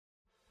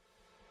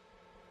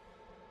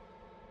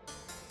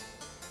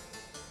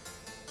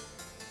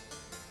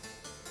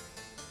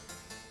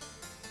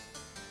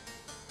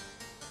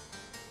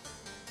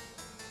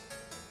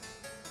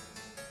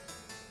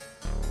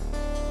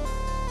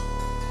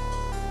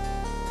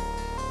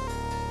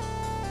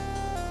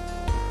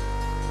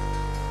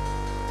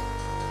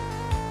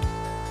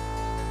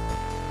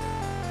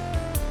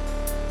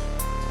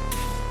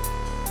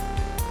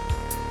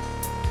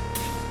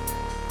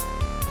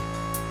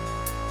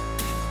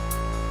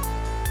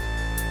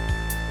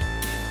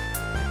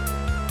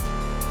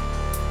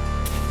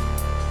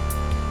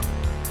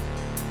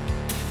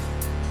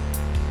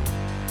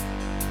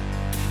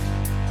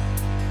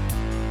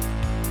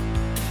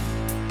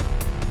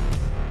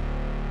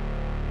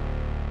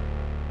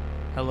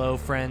Hello,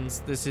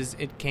 friends. This is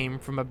It Came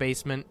From a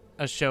Basement,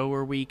 a show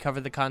where we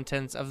cover the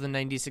contents of the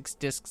 96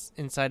 discs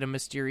inside a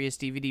mysterious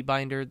DVD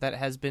binder that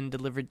has been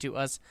delivered to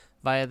us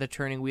via the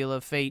turning wheel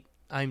of fate.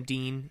 I'm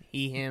Dean,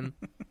 he, him.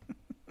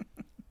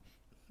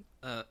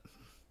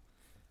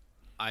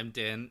 I'm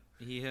Dan,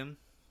 he, him.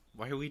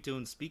 Why are we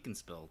doing Speak and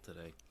Spell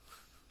today?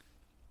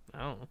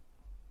 Oh.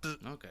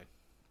 Okay.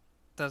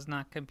 Does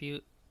not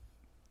compute.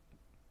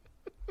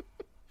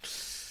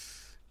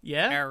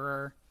 Yeah?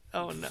 Error.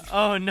 Oh, no.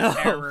 Oh, no.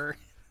 Error.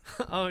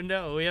 Oh,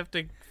 no. We have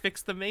to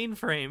fix the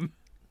mainframe.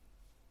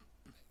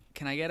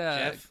 Can I get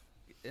a...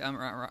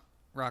 Jeff?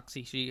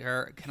 Roxy, she,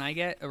 her... Can I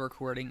get a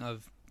recording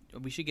of...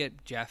 We should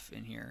get Jeff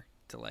in here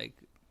to, like,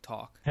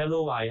 talk.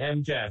 Hello, I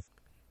am Jeff.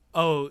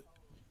 Oh.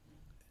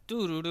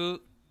 Doo-doo-doo.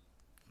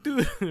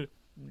 Dude.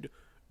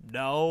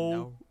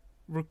 No.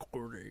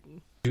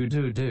 Recording.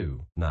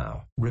 Do.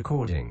 Now,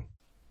 recording.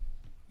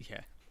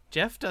 Yeah.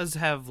 Jeff does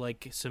have,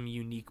 like, some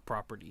unique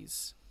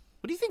properties.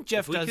 What do you think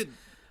Jeff does?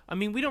 I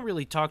mean, we don't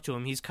really talk to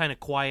him. He's kind of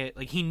quiet.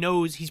 Like, he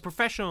knows he's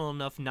professional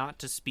enough not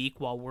to speak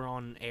while we're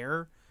on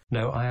air.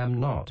 No, I am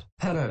not.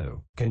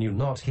 Hello, can you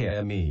not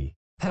hear me?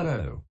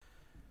 Hello.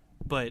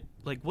 But,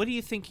 like, what do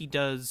you think he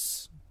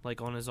does,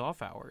 like, on his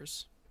off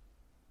hours?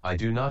 I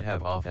do not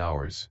have off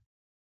hours.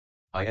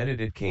 I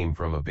edit It Came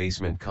From a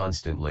Basement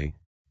constantly,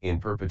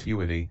 in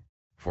perpetuity,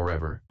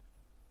 forever.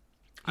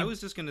 I was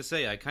just going to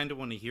say, I kind of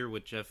want to hear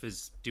what Jeff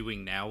is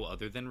doing now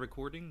other than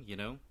recording, you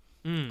know?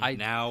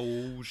 Now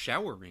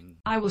showering.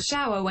 I will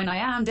shower when I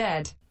am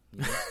dead.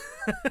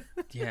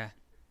 Yeah.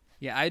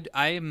 Yeah,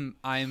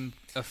 I'm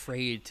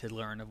afraid to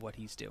learn of what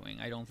he's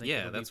doing. I don't think...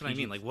 Yeah, that's what I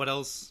mean. Like, what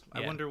else?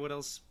 Yeah. I wonder what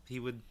else he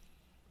would...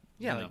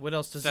 Yeah, like, what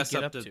else does he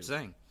get up to?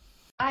 Saying?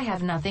 I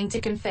have nothing to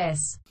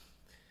confess.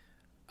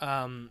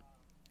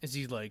 Is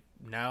he, like,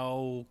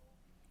 now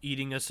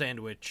eating a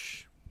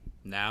sandwich?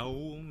 Now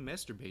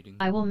masturbating.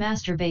 I will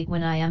masturbate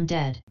when I am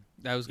dead.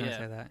 I was going to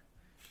say that.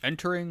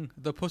 Entering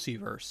the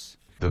Pussyverse.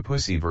 The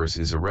Pussyverse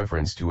is a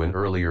reference to an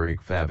earlier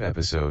ICFAB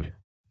episode,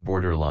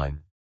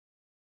 Borderline.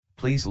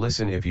 Please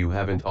listen if you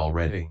haven't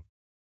already.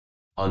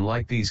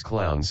 Unlike these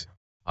clowns,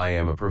 I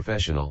am a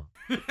professional.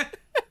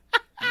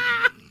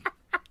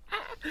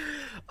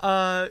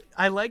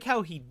 I like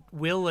how he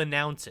will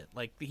announce it.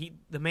 Like,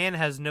 the man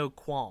has no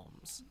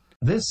qualms.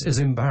 This is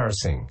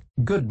embarrassing.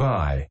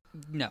 Goodbye.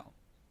 No.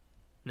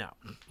 No.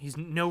 He's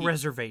no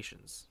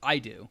reservations. I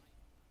do.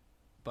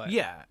 But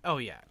yeah. Oh,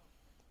 yeah.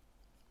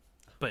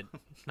 But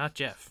not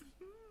Jeff.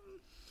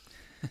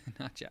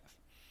 Not Jeff.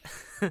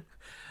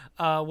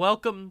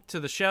 Welcome to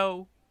the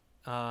show.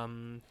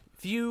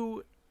 If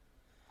you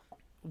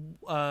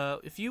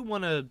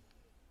want to,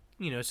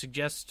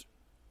 suggest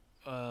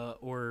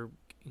or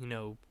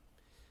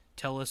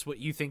tell us what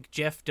you think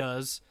Jeff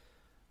does,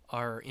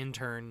 our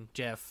intern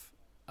Jeff,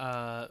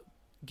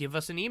 give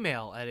us an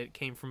email at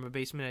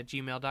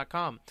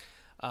itcamefromabasement@gmail.com.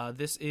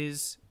 This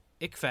is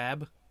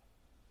ICFAB,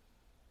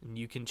 and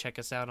you can check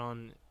us out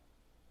on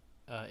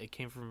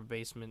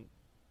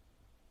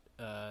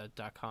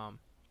itcamefromabasement.com.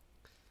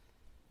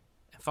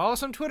 And follow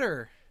us on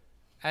Twitter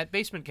at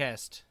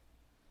BasementCast.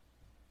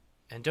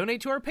 And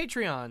donate to our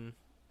Patreon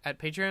at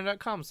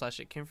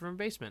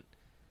patreon.com/itcamefromabasement.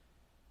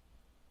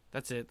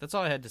 That's it. That's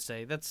all I had to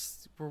say.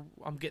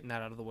 I'm getting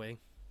that out of the way.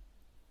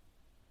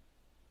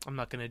 I'm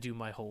not going to do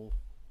my whole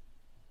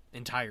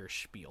entire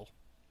spiel.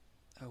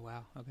 Oh,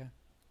 wow. Okay.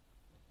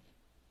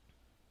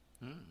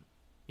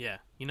 Yeah.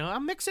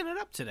 I'm mixing it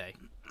up today.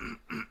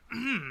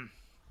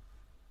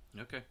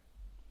 Okay.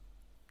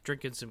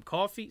 Drinking some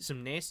coffee,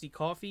 some nasty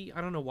coffee.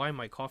 I don't know why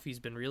my coffee's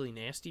been really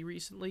nasty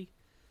recently.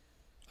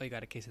 Oh, you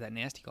got a case of that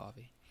nasty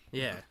coffee.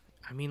 Yeah.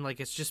 I mean, like,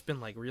 it's just been,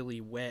 like, really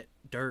wet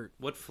dirt.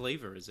 What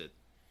flavor is it?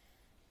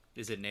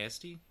 Is it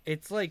nasty?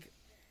 It's like,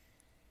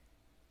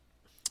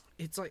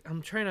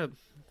 I'm trying to,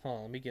 hold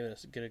on, let me get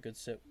a good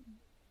sip.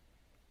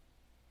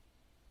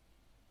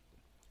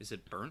 Is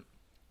it burnt?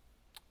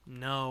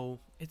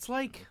 No. It's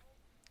like...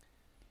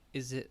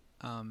 Is it,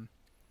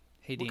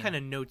 hey, Dean. What kind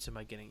of notes am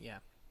I getting? Yeah.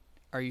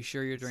 Are you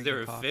sure you're drinking coffee?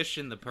 Is there a coffee? fish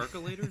in the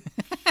percolator?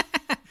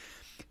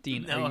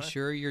 Dean, are you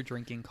sure you're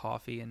drinking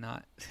coffee and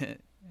not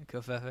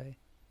covfefe?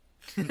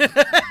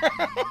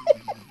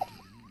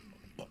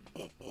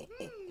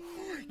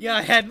 Yeah,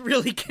 I hadn't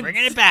really...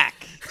 Bringing it back.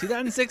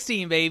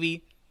 2016,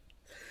 baby.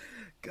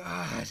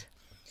 God.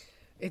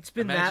 It's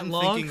been that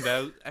long.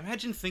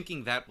 Imagine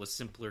thinking that was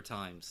simpler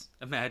times.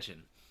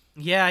 Imagine.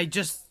 Yeah, I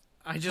just...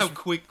 How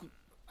quick...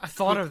 I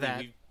thought of that.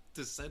 We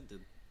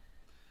descended.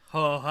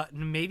 Oh,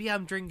 maybe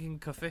I'm drinking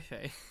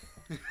covfefe.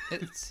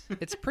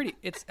 It's pretty...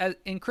 It's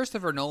in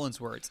Christopher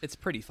Nolan's words, it's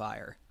pretty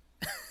fire.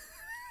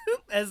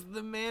 As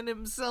the man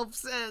himself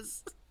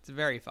says. It's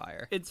very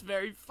fire. It's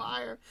very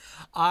fire.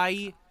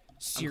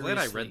 Seriously. I'm glad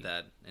I read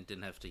that and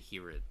didn't have to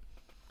hear it.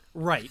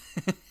 Right.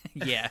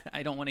 Yeah,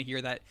 I don't want to hear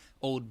that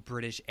old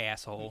British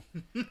asshole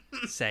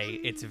say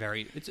it's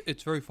very fire.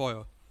 It's very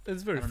fire. I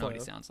don't know what he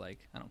sounds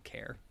like. I don't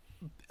care.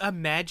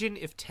 Imagine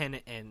if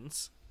Tenet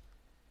ends,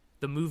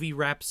 the movie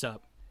wraps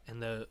up,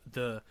 and the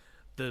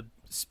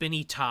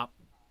spinny top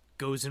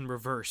goes in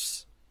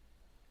reverse.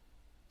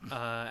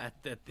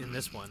 in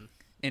this one.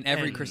 In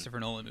every Christopher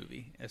Nolan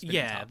movie.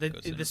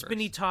 The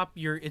spinny top,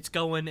 it's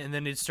going, and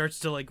then it starts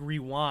to like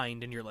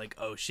rewind, and you're like,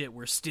 oh shit,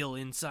 we're still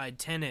inside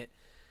Tenet.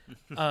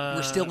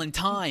 We're still in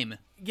time.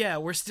 Yeah,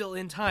 we're still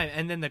in time.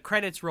 And then the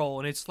credits roll,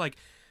 and it's like,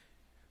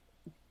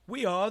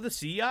 we are the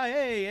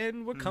CIA,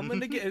 and we're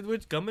coming to we're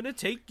coming to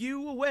take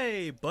you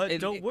away, but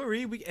don't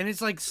worry. And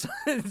it's like,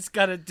 it's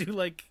got to do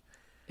like.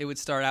 It would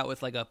start out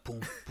with like a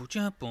boom, boom,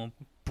 jump, boom,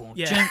 boom,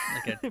 yeah,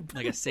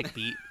 like a sick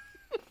beat.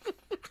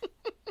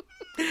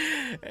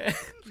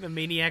 The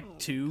Maniac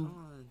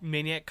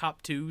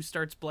Cop 2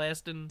 starts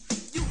blasting.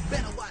 You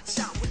better watch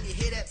out when you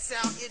hear that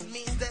sound. It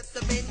means that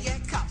the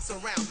Maniac Cop's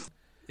around.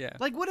 Yeah.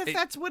 Like, what if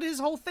that's what his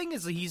whole thing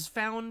is? He's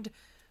found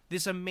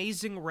this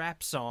amazing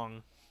rap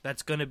song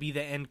that's going to be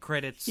the end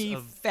credits of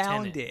Tenet. He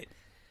found it.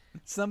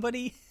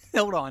 Somebody,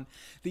 hold on.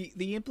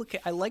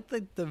 I like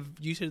the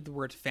use of the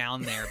word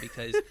 "found" there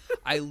because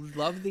I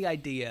love the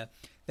idea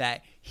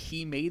that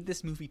he made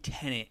this movie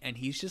Tenet, and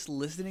he's just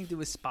listening to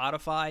his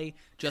Spotify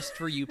Just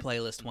For You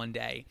playlist one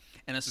day,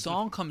 and a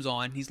song comes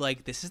on, and he's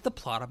like, this is the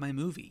plot of my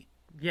movie.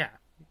 Yeah.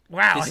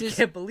 Wow, I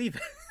can't believe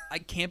it. I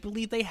can't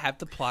believe they have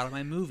the plot of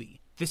my movie.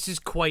 This is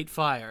quite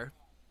fire.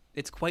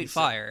 It's quite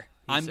fire.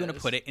 I'm going to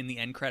put it in the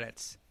end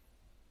credits.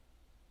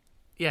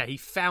 Yeah, he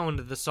found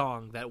the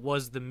song that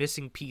was the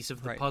missing piece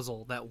of the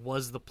puzzle that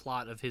was the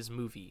plot of his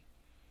movie.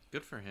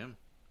 Good for him.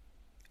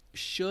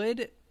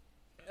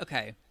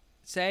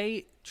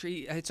 Say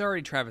it's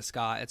already Travis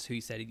Scott. That's who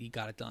he said he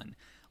got it done.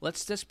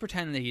 Let's just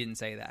pretend that he didn't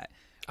say that.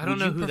 I don't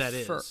know who that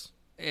is.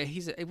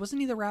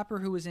 Wasn't he the rapper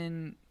who was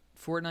in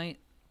Fortnite?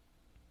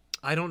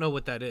 I don't know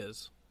what that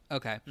is.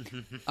 Okay.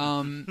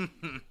 Who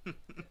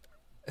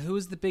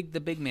was the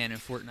big man in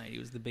Fortnite? He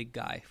was the big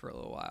guy for a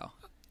little while.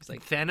 He's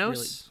like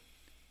Thanos.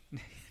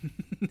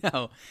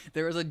 No,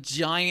 there was a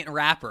giant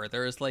rapper.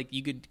 There was like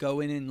you could go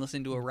in and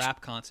listen to a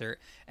rap concert,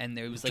 and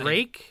there was like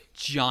Drake, a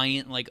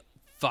giant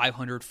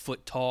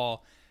 500-foot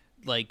tall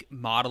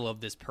model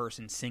of this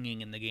person singing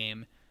in the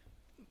game.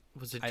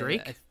 Was it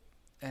Drake?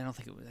 I don't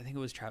think it was. I think it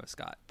was Travis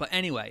Scott. But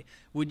anyway,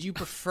 who would you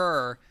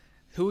prefer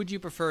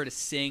to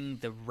sing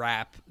the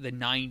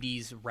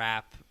 90s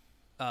rap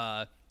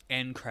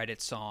end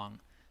credit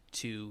song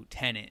to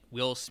Tenet?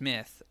 Will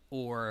Smith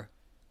or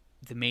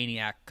the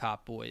Maniac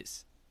Cop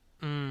Boys?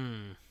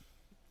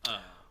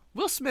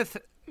 Will Smith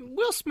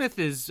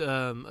is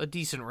a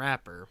decent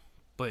rapper,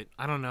 but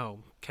I don't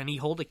know. Can he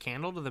hold a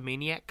candle to the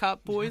Maniac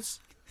Cop Boys?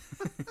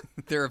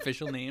 Their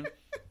official name.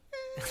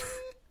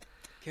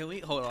 Can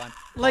we hold on?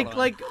 Like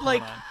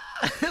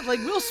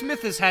Will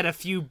Smith has had a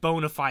few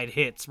bona fide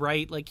hits,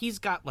 right? Like he's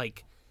got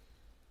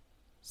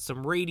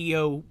some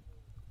radio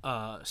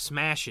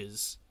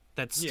smashes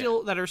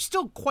that are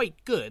still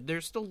quite good.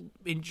 They're still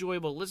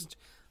enjoyable to listen to.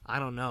 I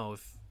don't know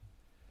if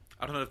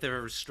they've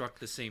ever struck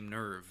the same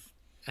nerve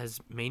as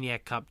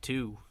Maniac Cop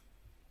 2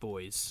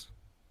 boys.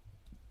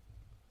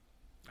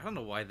 I don't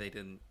know why they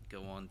didn't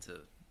go on to.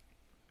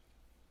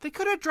 They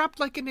could have dropped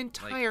an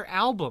entire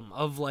album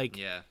of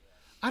Yeah.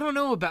 I don't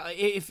know about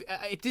if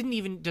it didn't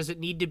even. Does it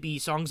need to be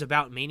songs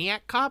about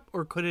Maniac Cop,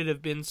 or could it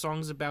have been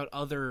songs about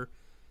other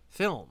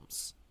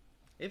films?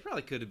 It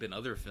probably could have been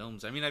other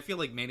films. I mean, I feel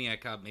like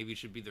Maniac Cop maybe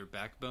should be their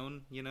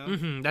backbone. You know,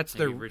 that's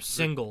maybe their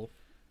single.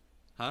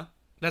 Huh?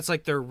 That's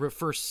their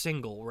first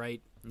single,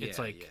 right? It's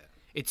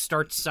it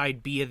starts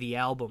side B of the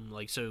album,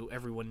 so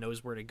everyone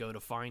knows where to go to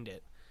find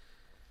it.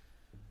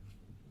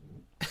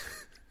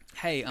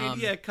 Hey,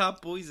 Maniac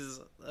Cop Boys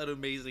is an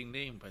amazing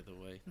name, by the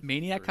way.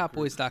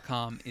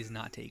 ManiacCopBoys.com is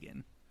not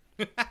taken.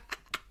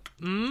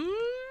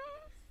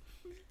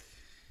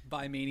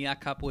 By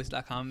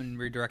ManiacCopBoys.com and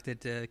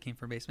redirected to Came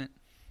From Basement.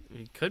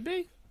 It could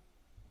be.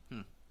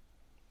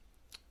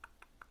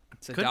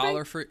 It's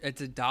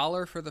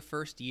 $1 for the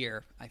first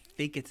year. I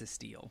think it's a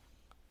steal.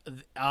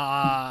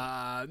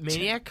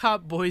 Maniac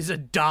Cop Boys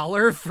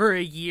 $1 for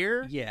a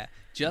year? Yeah,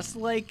 just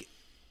like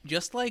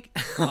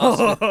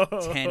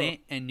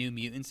Tenet and New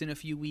Mutants in a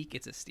few weeks,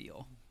 it's a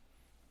steal.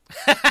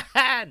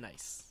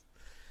 Nice.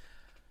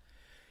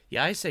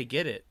 Yeah, I say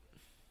get it.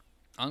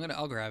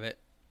 I'll grab it.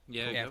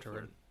 Yeah,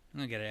 afterward. I'm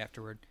gonna get it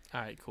afterward.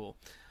 All right, cool.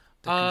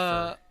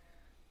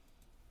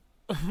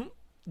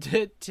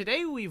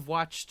 Today we've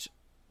watched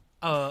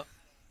an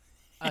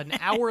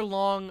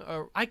hour-long.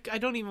 I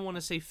don't even want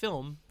to say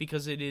film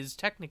because it is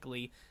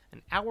technically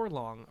an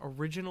hour-long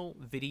original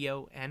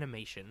video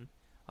animation,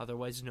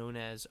 otherwise known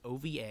as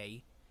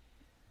OVA.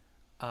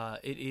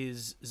 It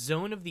is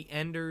Zone of the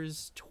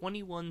Enders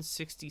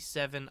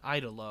 2167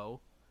 Idolo.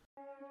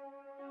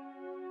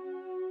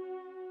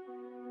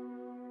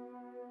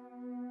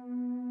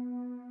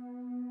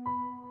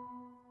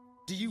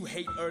 Do you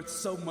hate Earth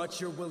so much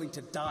you're willing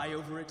to die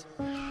over it?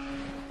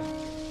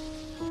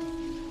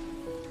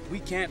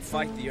 We can't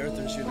fight the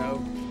Earthers, you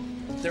know.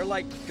 They're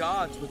like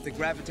gods with the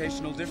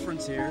gravitational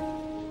difference here.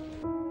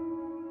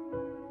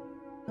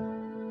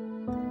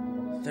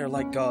 They're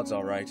like gods,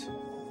 all right.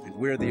 And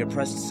we're the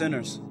oppressed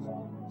sinners.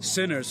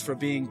 Sinners for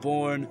being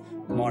born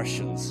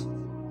Martians.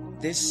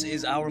 This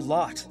is our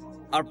lot,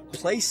 our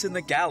place in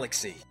the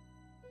galaxy.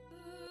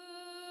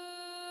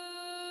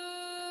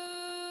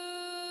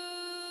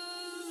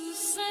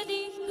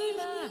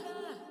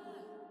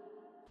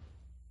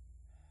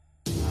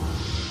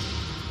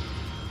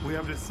 We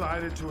have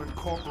decided to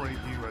incorporate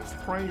you as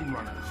frame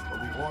runners for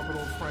the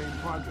Orbital Frame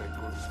Project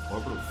Group.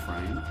 Orbital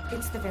frame?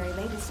 It's the very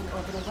latest in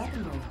orbital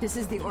weaponry. This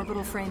is the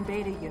Orbital Frame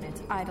Beta Unit,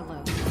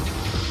 Idolo.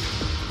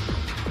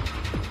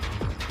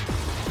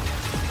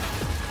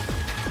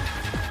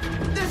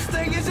 This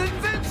thing is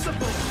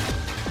invincible!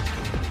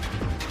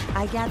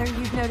 I gather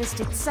you've noticed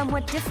it's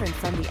somewhat different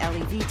from the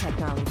LEV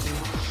technology.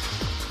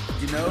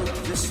 You know,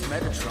 this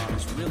Metatron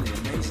is really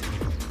amazing.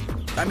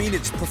 I mean,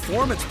 its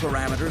performance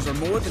parameters are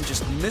more than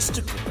just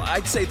mystical.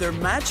 I'd say they're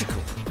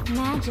magical.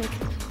 Magic.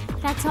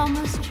 That's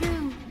almost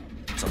true.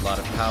 It's a lot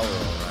of power,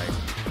 all right.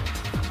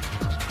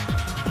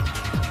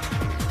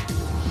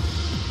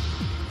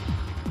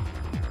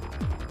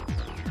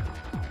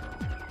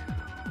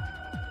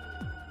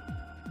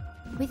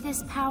 With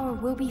this power,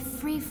 we'll be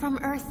free from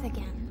Earth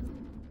again.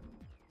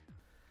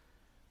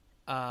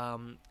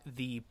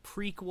 The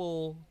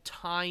prequel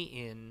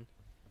tie-in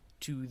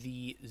to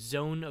the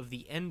Zone of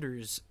the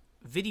Enders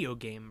video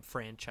game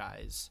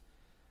franchise,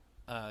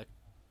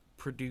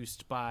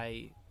 produced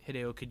by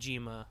Hideo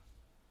Kojima,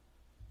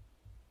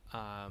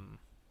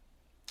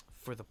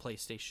 for the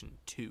PlayStation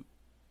 2.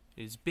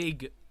 It is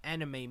big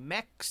anime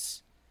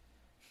mechs.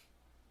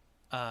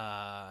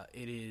 It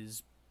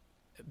is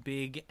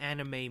big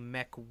anime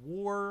mech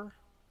war.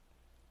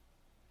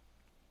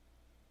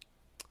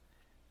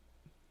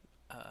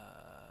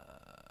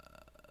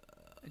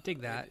 I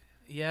dig that.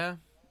 Yeah.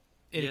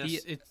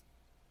 Yes.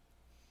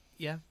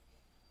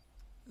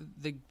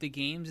 The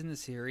games in the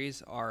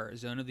series are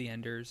Zone of the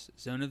Enders,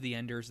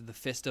 The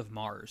Fist of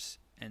Mars,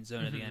 and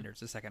Zone of the Enders,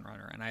 the second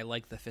runner. And I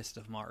like the Fist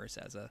of Mars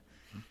as a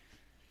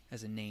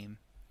name.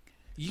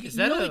 You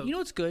know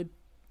what's good?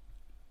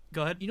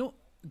 Go ahead. You know,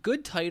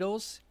 good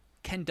titles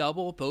can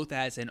double both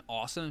as an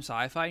awesome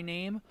sci-fi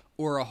name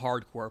or a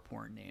hardcore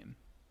porn name.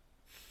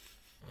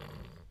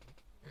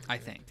 I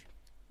think.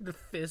 The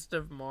Fist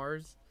of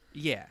Mars?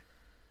 Yeah.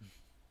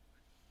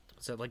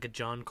 Is that like a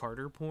John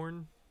Carter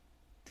porn?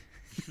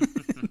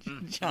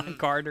 John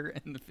Carter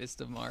and the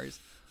Fist of Mars.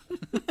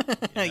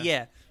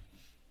 Yeah.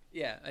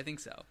 Yeah, I think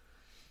so.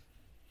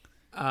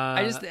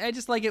 I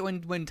just like it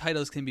when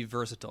titles can be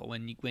versatile.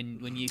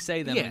 When you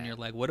say them and you're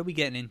like, what are we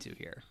getting into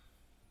here?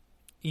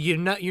 You're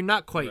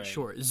not quite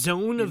sure.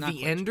 Zone You're of not the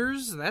quite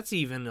Enders? Sure. That's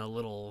even a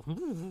little.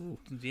 Ooh.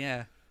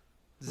 Yeah.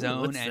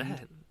 Zone what's end.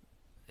 That?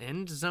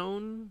 End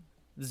zone?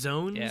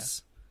 Zones? Yeah.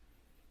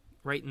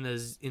 Right in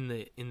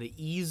the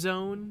E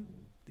zone?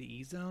 The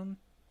E zone?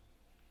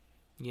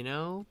 You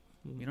know?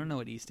 You don't know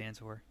what E stands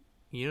for.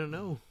 You don't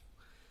know.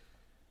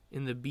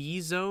 In the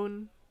B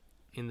zone?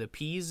 In the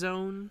P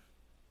zone?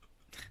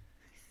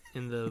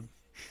 In the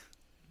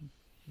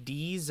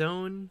D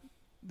zone?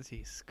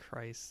 Jesus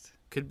Christ.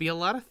 Could be a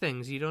lot of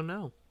things you don't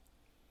know.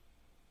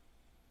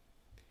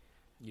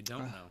 You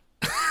don't know.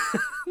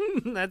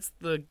 That's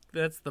the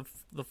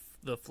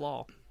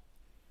flaw.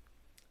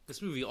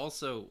 This movie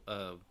also,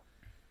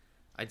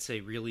 I'd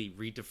say, really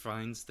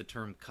redefines the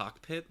term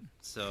cockpit.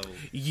 So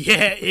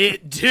yeah,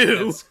 it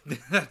do.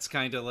 That's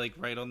kind of like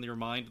right on your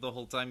mind the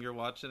whole time you're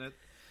watching it.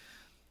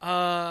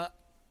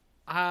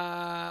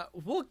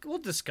 We'll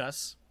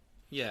discuss.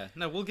 Yeah,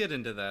 no, we'll get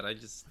into that. I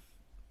just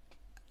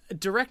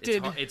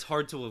directed. It's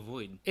hard to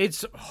avoid.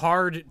 It's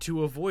hard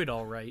to avoid.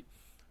 All right.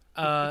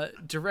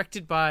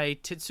 Directed by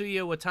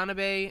Tetsuya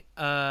Watanabe.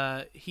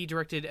 He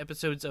directed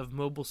episodes of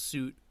Mobile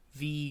Suit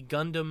V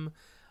Gundam.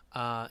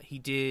 He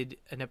did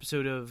an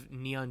episode of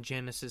Neon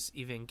Genesis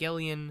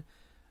Evangelion.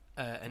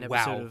 An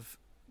episode of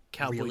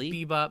Cowboy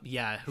Bebop.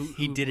 Yeah,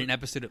 he did an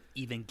episode of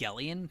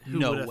Evangelion. Who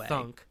no would have way.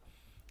 thunk?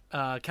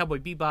 Cowboy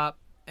Bebop,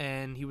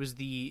 and he was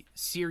the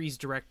series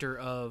director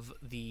of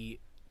the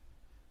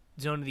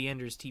Zone of the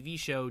Enders TV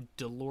show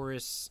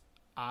Dolores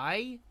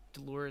I.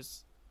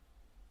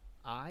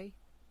 I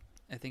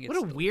think it's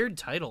what a weird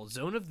title.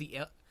 Zone of the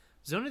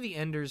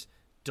Enders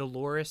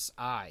Dolores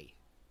I.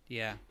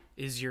 Yeah,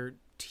 is your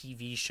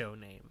TV show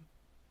name.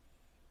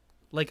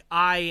 Like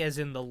I as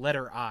in the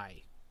letter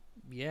I.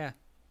 Yeah.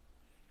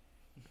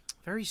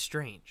 Very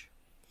strange.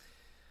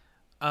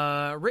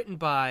 Written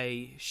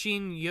by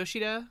Shin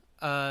Yoshida.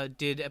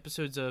 Did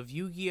episodes of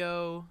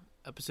Yu-Gi-Oh!,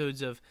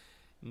 episodes of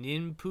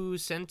Ninpu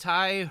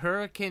Sentai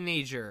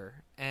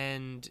Hurricanager,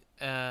 and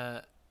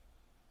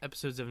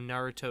episodes of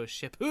Naruto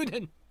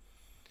Shippuden.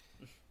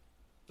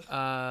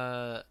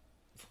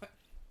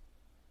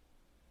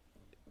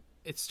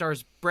 It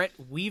stars Brett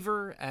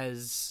Weaver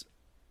as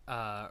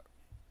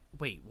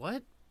wait,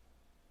 what?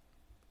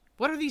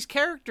 What are these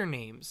character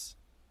names?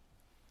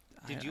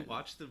 Did you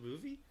watch the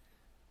movie?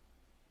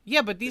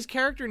 Yeah, but these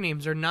character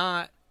names are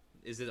not.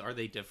 Are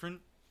they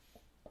different?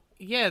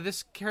 Yeah,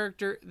 this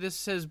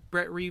says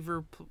Brett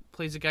Weaver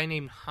plays a guy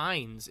named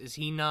Hines. Is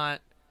he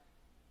not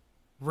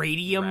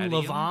Radium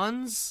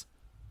Levans?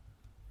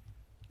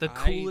 The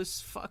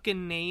coolest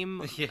fucking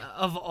name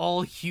of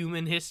all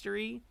human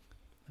history?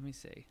 Let me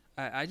see.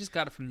 I just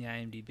got it from the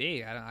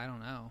IMDb. I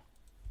don't know.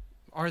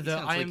 Are the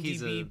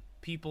IMDb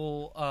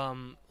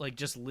people like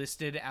just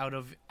listed out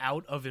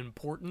of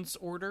importance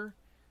order?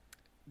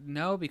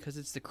 No, because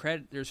it's the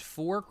credit. There's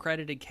 4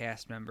 credited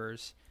cast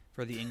members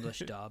for the English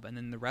dub, and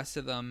then the rest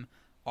of them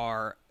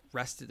are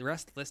the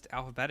rest list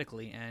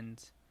alphabetically.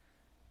 And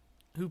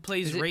who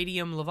plays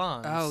Radium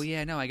Levans? Oh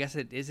yeah, no, I guess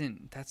it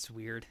isn't. That's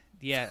weird.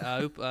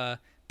 Yeah,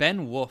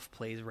 Ben Wolf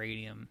plays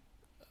Radium.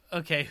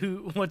 Okay,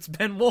 what's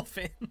Ben Wolf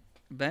in?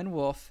 Ben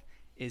Wolf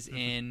is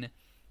in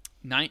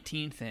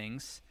 19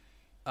 Things.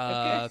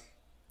 Okay.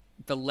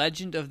 The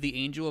Legend of the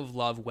Angel of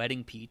Love,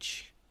 Wedding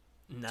Peach.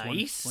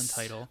 Nice. One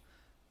title.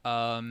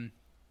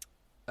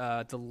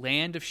 The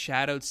Land of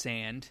Shadowed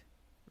Sand.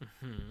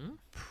 Mm-hmm.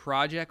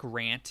 Project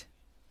Rant.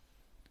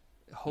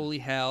 Holy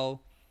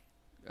Hell.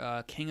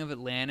 King of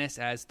Atlantis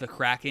as the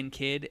Kraken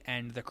Kid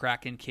and the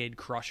Kraken Kid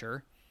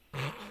Crusher.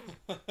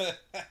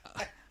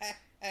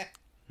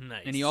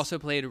 Nice. And he also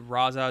played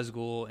Ra's al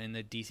Ghul in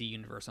the DC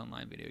Universe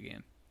Online video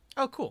game.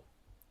 Oh, cool.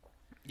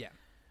 Yeah.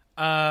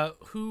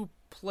 Who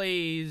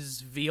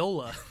plays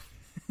Viola?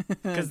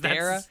 Because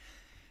Dara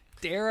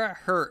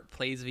Hurt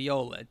plays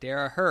Viola.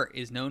 Dara Hurt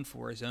is known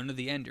for Zone of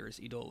the Enders,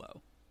 Idolo.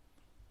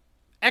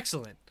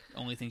 Excellent.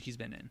 Only thing she's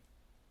been in.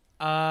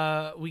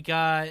 We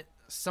got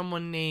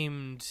someone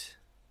named...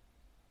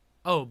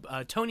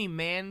 Tony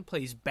Mann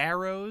plays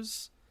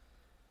Barrows.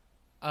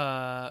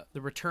 The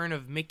return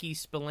of Mickey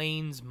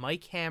Spillane's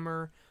Mike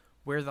Hammer,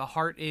 Where the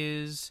Heart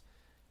Is,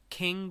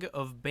 King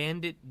of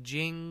Bandit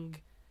Jing,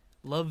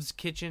 Love's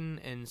Kitchen,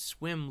 and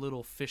Swim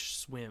Little Fish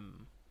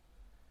Swim.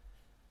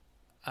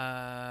 Is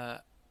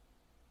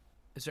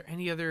there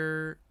any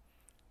other...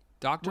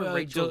 Dr.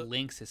 Rachel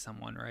Lynx is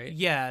someone, right?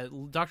 Yeah,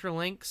 Dr.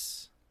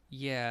 Lynx.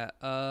 Yeah,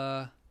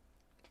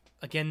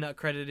 Again, not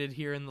credited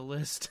here in the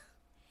list.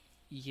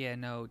 Yeah,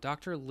 no,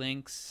 Dr.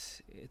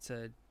 Lynx, it's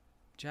a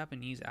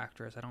Japanese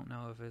actress. I don't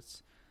know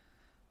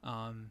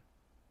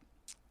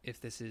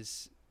if this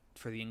is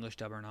for the English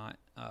dub or not.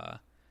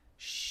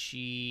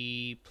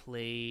 She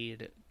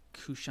played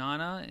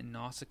Kushana in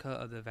Nausicaa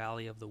of the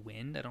Valley of the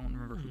Wind. I don't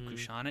remember who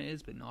Kushana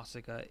is, but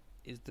Nausicaa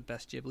is the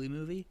best Ghibli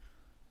movie.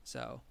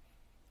 So,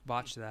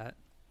 watch that.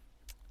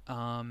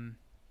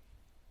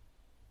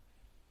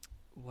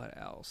 What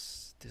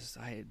else?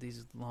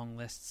 These long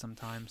lists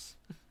sometimes.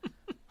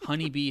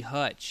 Honeybee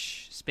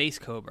Hutch, Space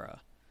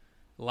Cobra,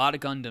 a lot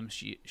of Gundam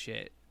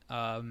shit.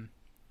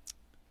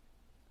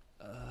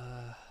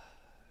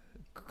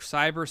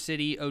 Cyber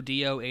City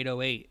Odio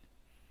 808.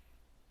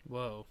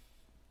 Whoa.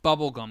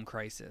 Bubblegum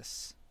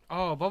Crisis.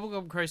 Oh,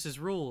 Bubblegum Crisis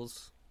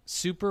rules.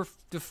 Super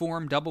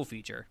Deformed Double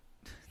Feature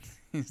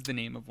is the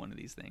name of one of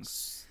these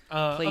things.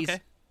 Plays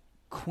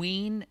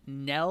Queen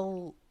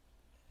Nihalina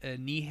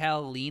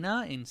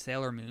in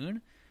Sailor Moon.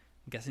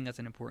 I'm guessing that's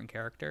an important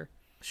character.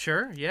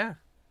 Sure, yeah.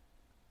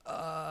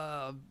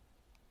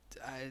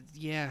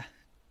 Yeah.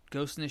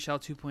 Ghost in the Shell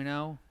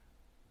 2.0.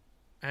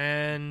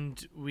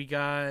 And we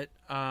got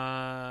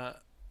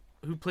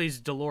who plays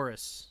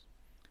Dolores?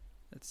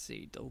 Let's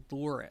see,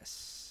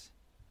 Dolores.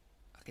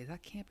 Okay,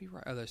 that can't be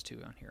right. Oh, there's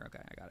 2 on here. Okay,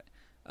 I got it.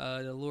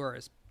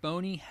 Dolores.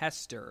 Bonnie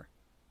Hester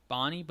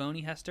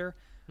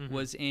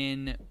was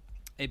in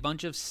a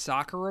bunch of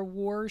Sakura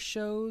Wars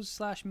shows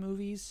 /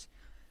 movies.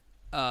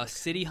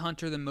 City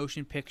Hunter, the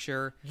motion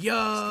picture.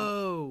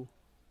 Yo!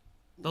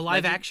 The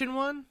live action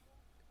one?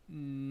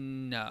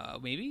 No,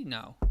 maybe?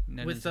 No.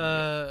 With,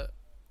 hold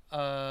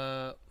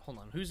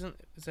on. Who's in...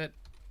 Is that...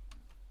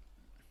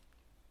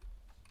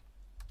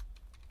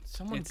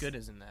 Someone good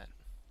is in that.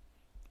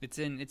 It's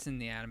in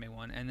the anime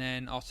one. And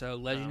then also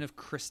Legend of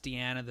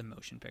Christiana, the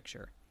motion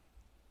picture.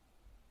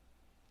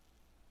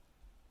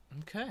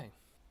 Okay.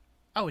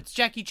 Oh, it's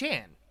Jackie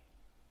Chan.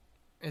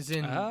 As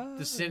in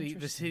the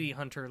City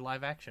Hunter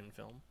live action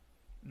film.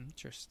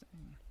 Interesting.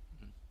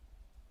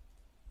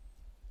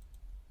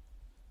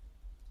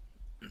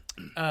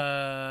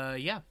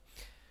 Yeah.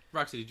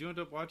 Roxy, did you end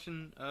up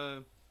watching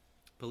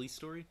Police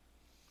Story?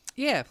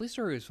 Yeah, Police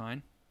Story was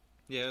fine.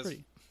 Yeah, it was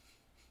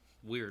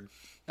weird.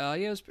 Yeah,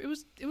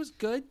 it was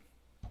good.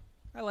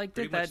 I liked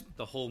Pretty it. much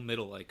the whole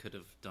middle I could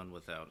have done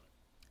without.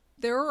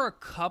 There are a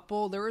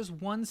couple. There was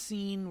one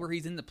scene where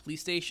he's in the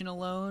police station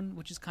alone,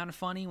 which is kind of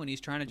funny when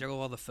he's trying to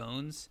juggle all the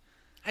phones.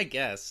 I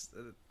guess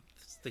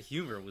the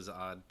humor was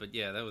odd, but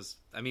yeah, that was.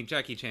 I mean,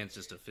 Jackie Chan's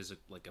just a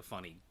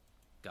funny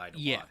guy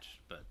to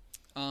watch, but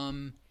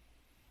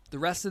the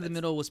rest of the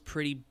middle was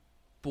pretty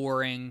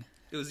boring.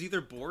 It was either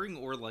boring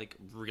or like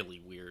really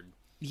weird.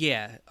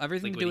 Yeah,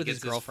 everything like to do with his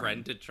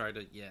girlfriend. To try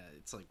to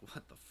it's like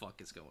what the fuck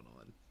is going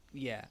on?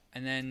 Yeah,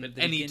 and then but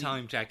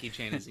anytime Jackie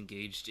Chan is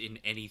engaged in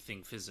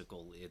anything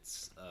physical,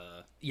 it's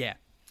a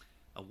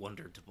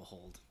wonder to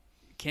behold.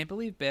 Can't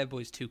believe Bad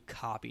Boys 2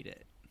 copied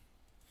it.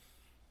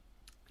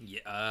 Yeah,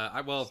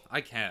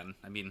 I can.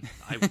 I mean,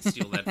 I would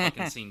steal that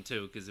fucking scene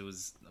too because it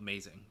was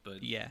amazing.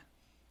 But yeah,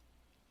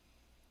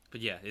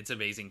 it's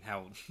amazing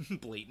how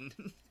blatant.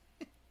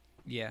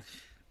 Yeah,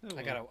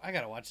 I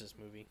gotta watch this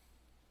movie.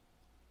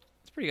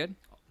 It's pretty good.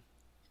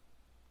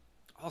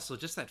 Also,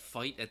 just that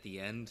fight at the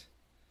end.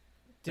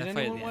 Did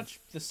anyone watch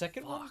the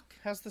second one?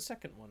 How's the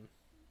second one?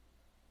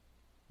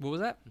 What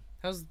was that?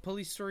 How's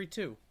Police Story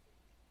 2?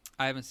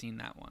 I haven't seen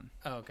that one.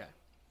 Oh, okay.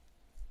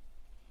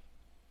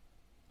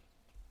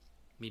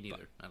 Me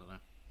neither. I don't know.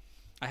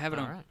 I have it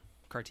on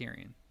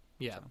Criterion.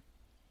 Yeah. So.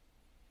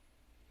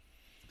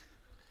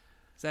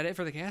 Is that it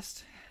for the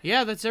cast?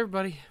 Yeah, that's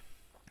everybody.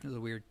 It was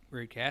a weird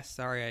cast.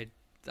 Sorry,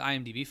 the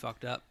IMDb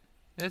fucked up.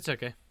 It's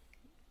okay.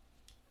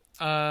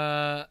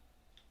 Yeah,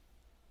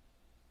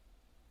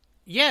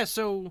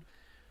 so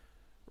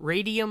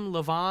Radium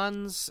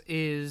Levans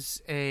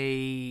is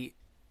a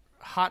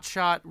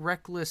hotshot,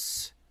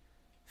 reckless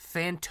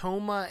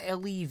Phantoma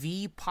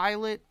LEV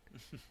pilot.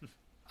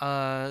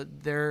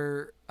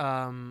 They're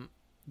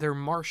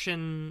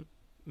Martian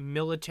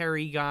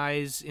military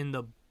guys in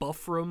the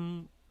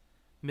Buffram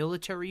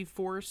military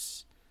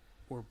force.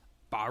 Or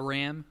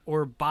Bahram.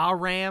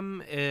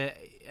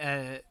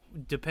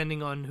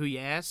 Depending on who you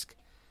ask.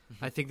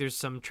 I think there's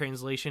some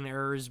translation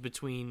errors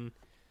between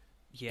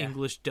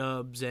English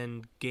dubs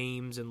and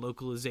games and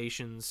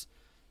localizations.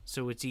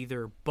 So it's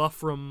either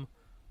Buffram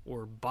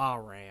or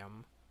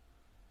Bahram.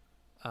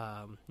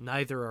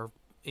 Neither are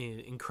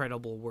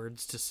incredible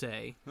words to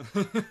say.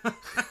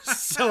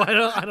 So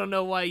I don't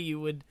know why you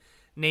would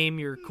name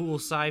your cool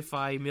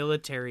sci-fi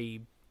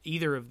military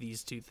either of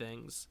these two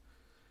things.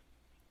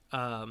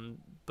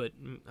 But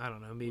I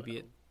don't know, maybe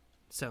it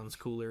sounds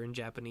cooler in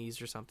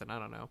Japanese or something. I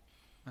don't know.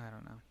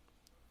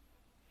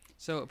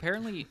 So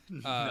apparently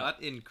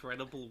not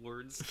incredible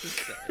words to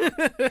say.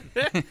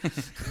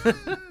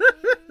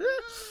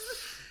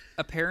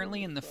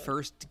 Apparently in the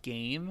first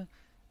game,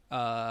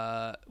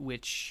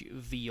 which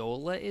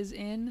Viola is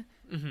in,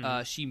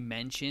 she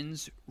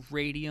mentions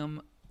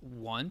radium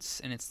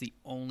once, and it's the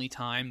only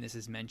time this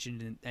is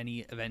mentioned in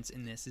any events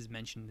in this is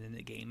mentioned in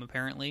the game,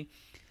 apparently.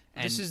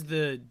 And this is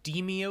the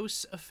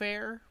Demios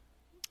affair?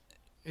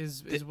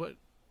 Is what...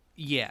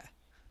 Yeah.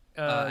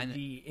 And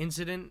the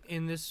incident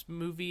in this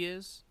movie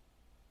is?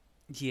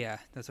 Yeah,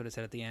 that's what it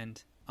said at the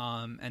end.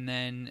 And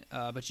then,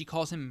 but she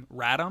calls him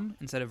Radum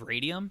instead of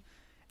Radium.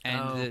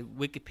 And the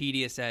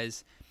Wikipedia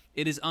says,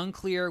 it is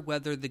unclear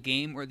whether the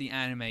game or the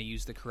anime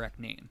use the correct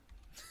name.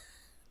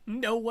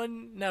 No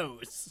one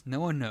knows.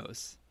 No one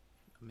knows.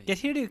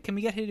 Can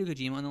we get Hideo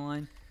Kojima on the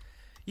line?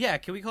 Yeah,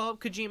 can we call up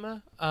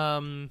Kojima?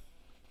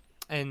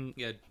 And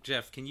yeah,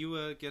 Jeff, can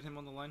you get him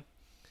on the line?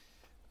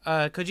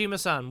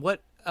 Kojima-san,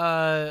 what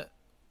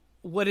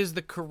is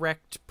the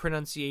correct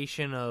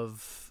pronunciation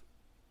of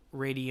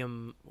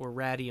radium or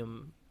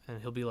radium? And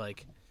he'll be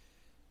like,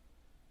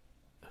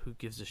 who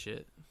gives a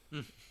shit?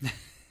 I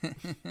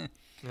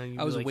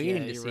was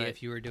waiting to see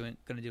if you were going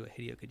to do a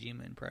Hideo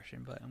Kojima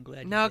impression, but I'm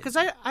glad you No, because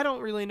I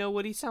don't really know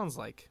what he sounds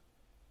like.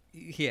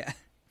 Yeah.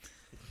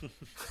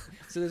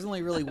 So there's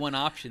only really one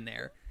option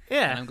there.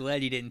 Yeah. And I'm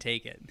glad you didn't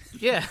take it.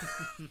 Yeah.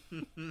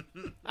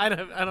 I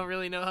don't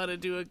really know how to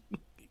do a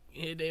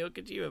Hideo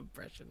Kojima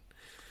impression.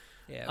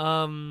 Yeah.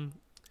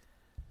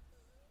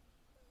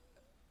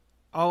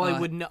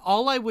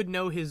 All I would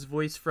know his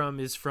voice from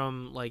is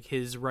from like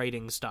his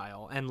writing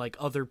style and like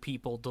other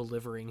people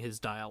delivering his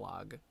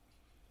dialogue.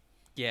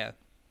 Yeah.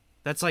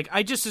 That's like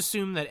I just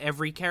assume that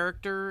every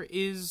character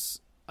is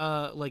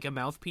like a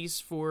mouthpiece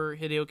for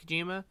Hideo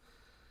Kojima.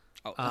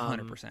 Oh,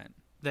 100%.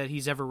 That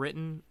he's ever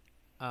written.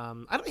 I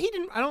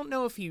don't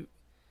know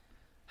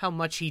how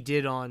much he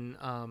did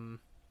on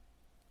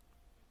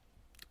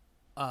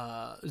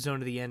Zone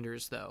of the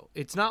Enders though.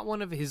 It's not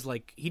one of his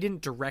like he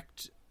didn't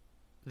direct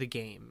the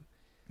game.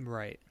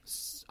 Right.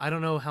 I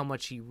don't know how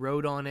much he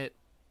wrote on it.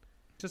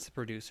 Just a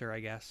producer,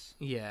 I guess.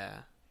 Yeah.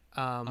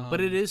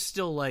 But it is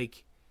still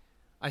like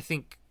I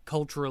think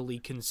culturally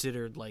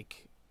considered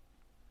like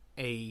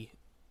a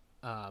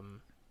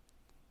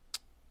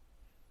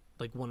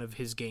like one of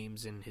his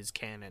games in his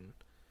canon.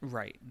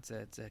 Right. It's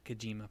a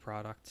Kojima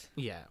product.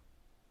 Yeah.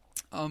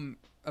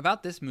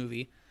 About this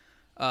movie,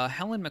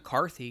 Helen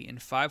McCarthy in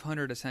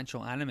 500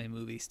 Essential Anime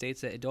Movies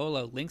states that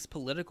Idolo links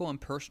political and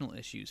personal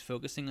issues,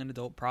 focusing on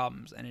adult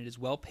problems, and it is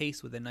well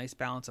paced with a nice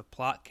balance of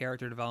plot,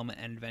 character development,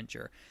 and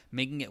adventure,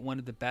 making it one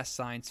of the best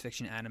science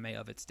fiction anime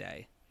of its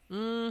day.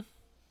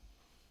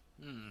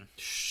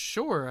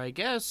 Sure, I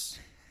guess.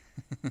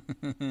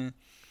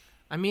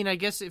 I mean, I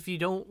guess if you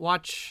don't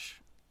watch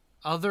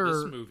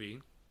this movie,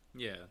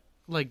 yeah,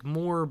 like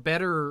more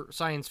better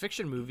science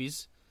fiction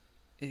movies.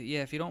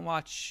 Yeah, if you don't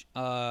watch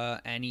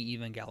any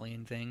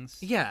Evangelion things.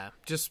 Yeah,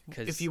 just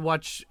if you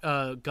watch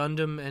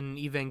Gundam and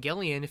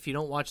Evangelion, if you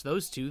don't watch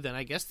those two, then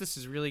I guess this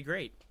is really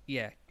great.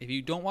 Yeah, if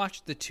you don't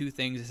watch the two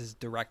things, this is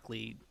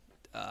directly,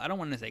 I don't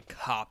want to say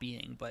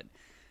copying, but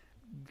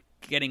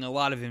getting a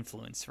lot of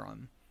influence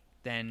from,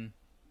 then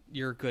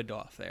you're good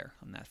off there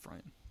on that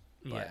front.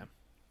 But yeah.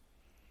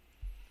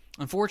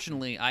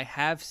 Unfortunately, I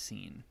have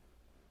seen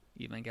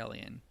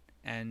Evangelion,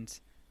 and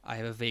I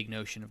have a vague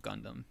notion of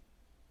Gundam.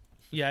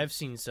 Yeah, I've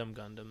seen some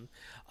Gundam.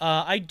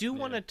 I do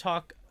want to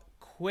talk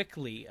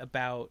quickly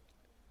about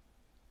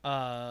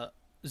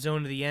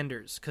Zone of the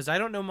Enders, because I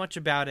don't know much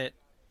about it,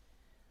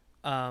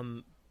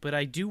 but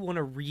I do want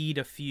to read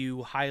a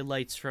few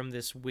highlights from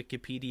this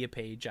Wikipedia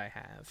page I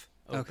have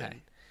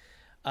open.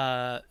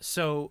 Okay.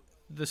 So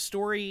the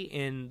story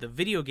in the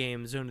video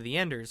game Zone of the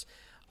Enders,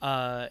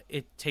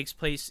 it takes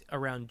place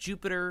around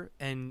Jupiter,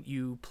 and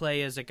you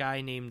play as a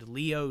guy named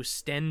Leo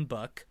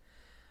Stenbuck.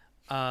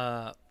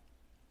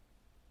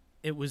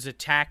 It was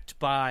attacked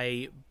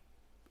by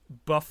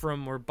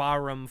Buffram or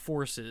Bahram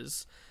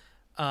forces.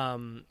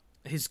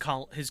 His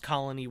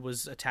colony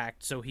was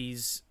attacked, so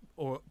he's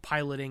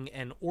piloting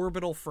an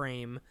orbital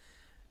frame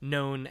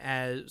known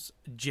as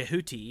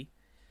Jehuti.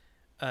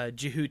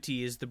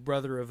 Jehuti is the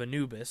brother of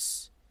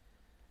Anubis.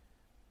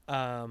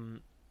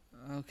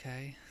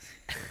 Okay.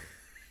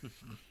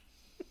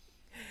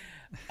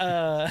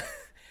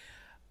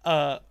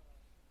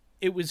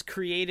 It was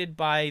created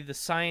by the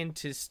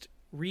scientist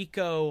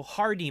Rico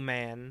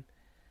Hardyman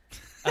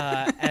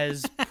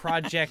as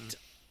Project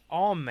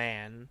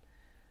Allman.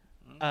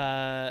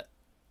 The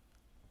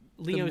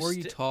more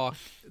you talk,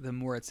 the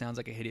more it sounds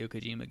like a Hideo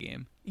Kojima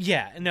game.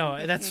 Yeah,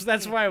 no,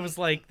 that's why I was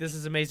like, this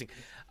is amazing.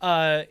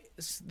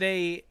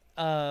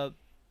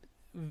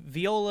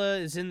 Viola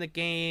is in the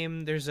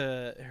game.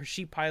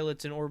 She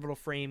pilots an orbital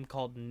frame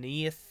called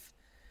Neith.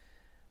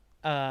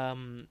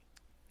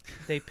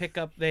 They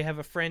have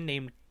a friend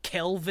named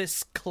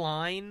Kelvis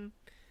Klein.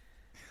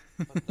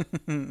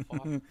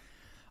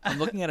 I'm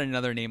looking at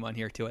another name on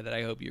here too that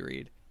I hope you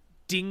read.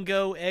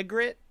 Dingo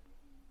Egret.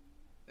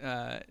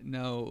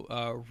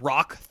 No,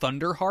 Rock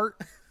Thunderheart.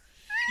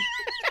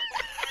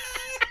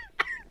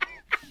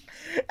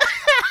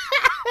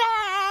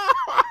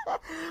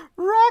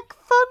 Rock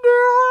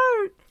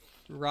Thunderheart.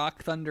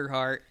 Rock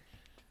Thunderheart.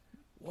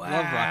 Wow.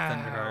 Love Rock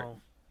Thunderheart.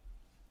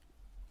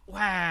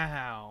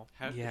 Wow.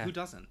 Who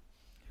doesn't?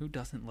 Who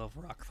doesn't love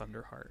Rock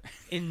Thunderheart?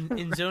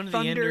 In Zone of the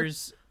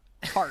Enders,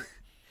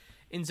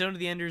 in Zone of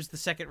the Enders, the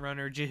second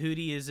runner,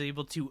 Jehuti is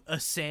able to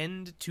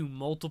ascend to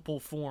multiple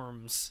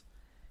forms.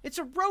 It's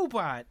a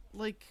robot.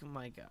 Like, oh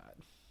my god.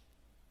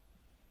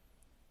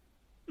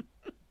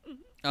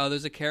 Oh,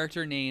 there's a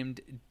character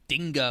named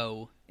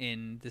Dingo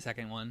in the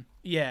second one.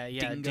 Yeah.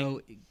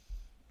 Dingo.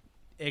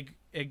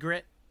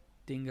 Egret.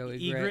 Dingo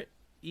Egret.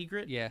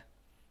 Egret. Yeah.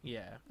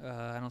 Yeah.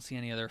 I don't see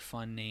any other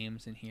fun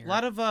names in here. A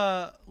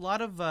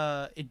lot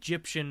of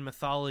Egyptian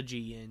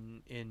mythology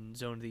in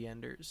Zone of the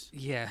Enders.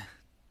 Yeah.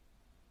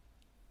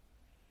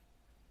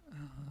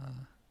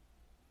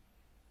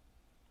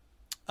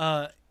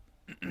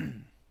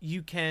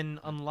 You can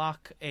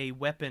unlock a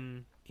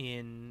weapon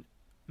in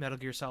Metal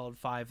Gear Solid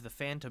 5: The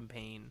Phantom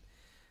Pain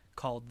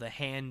called the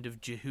Hand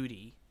of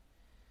Jehuti,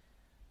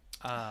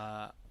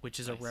 which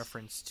is a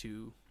reference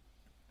to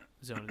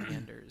Zone of the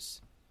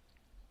Enders.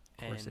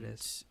 Of course it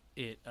is.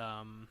 It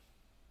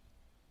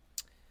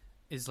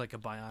is like a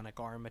bionic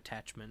arm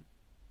attachment,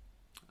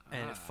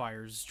 and it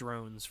fires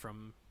drones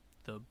from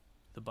the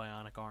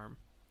bionic arm.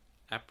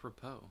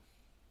 Apropos.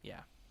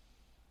 Yeah.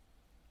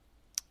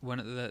 One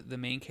of the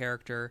main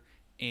character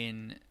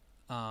in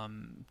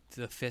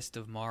The Fist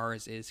of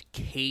Mars is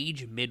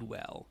Cage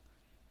Midwell.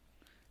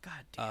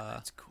 God damn,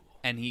 that's cool.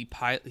 And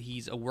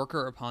he's a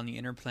worker upon the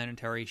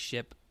interplanetary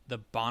ship the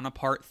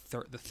Bonaparte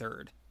the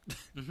Third.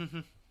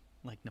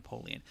 Like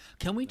Napoleon.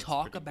 Can we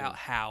talk about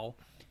how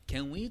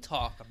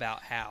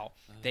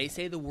they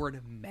say the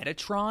word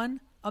Metatron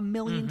a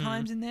million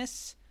times in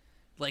this?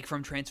 Like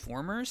from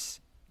Transformers?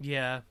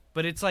 Yeah,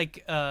 but it's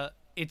like the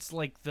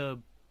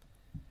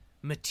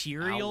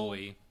material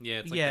alloy. Yeah,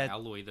 it's like the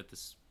alloy that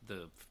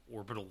the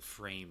orbital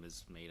frame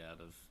is made out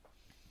of.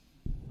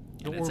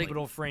 The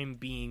orbital frame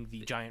being the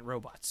giant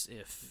robots.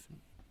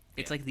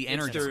 It's like the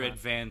energy.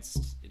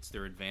 It's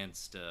their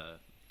advanced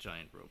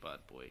giant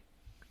robot boy.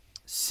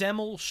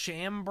 Semmel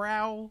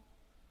Shambrow.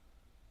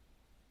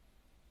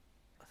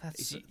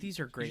 These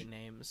are great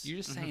names. You're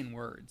just saying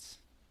words.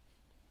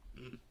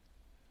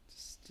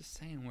 Just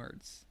saying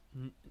words.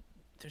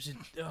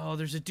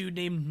 There's a dude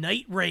named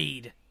Night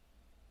Raid.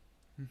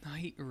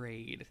 Night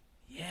Raid.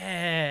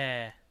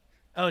 Yeah.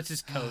 Oh, it's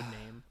his code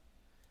name.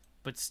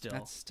 But still.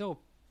 That's still...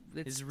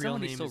 His real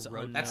name is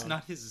unknown. That's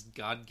not his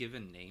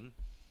God-given name?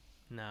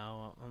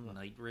 No.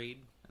 Night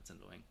Raid? That's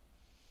annoying.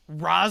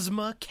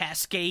 Rosma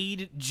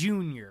Cascade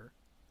Jr.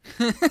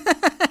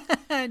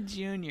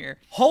 Junior.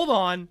 Hold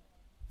on.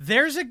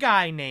 There's a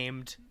guy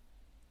named...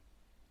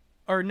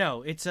 Or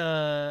no, it's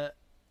a...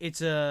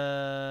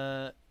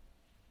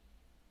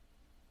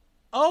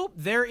 Oh,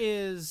 there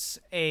is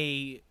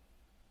a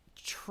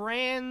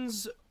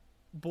trans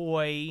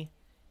boy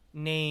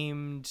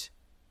named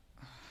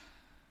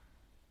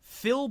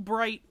Phil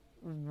Bright,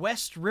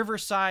 West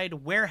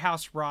Riverside,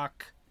 Warehouse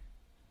Rock,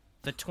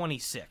 the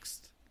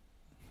 26th.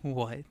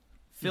 What?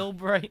 Phil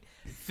Bright,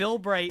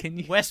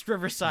 West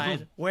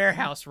Riverside,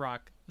 Warehouse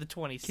Rock, the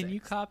 26th. Can you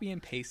copy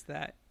and paste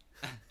that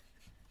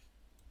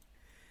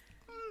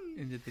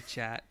into the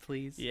chat,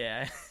 please?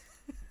 Yeah.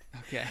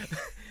 Okay.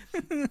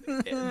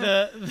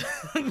 the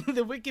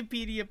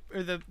Wikipedia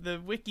or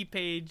the wiki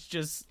page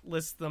just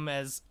lists them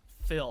as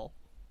Phil,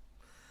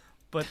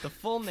 but the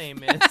full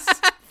name is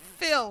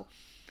Phil.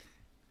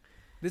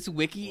 This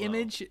wiki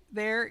image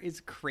there is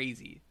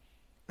crazy.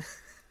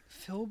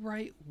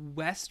 Philbright,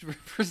 West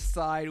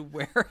Riverside,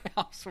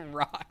 Warehouse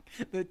Rock,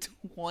 the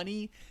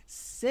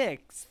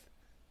 26th.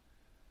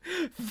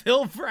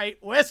 Phil Bright,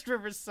 West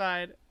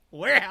Riverside,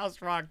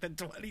 Warehouse Rock the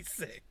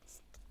 26th.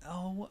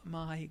 Oh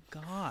my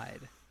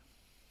god.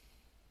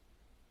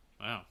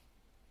 Wow.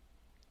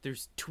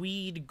 There's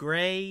Tweed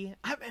Gray.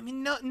 I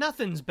mean,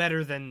 nothing's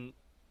better than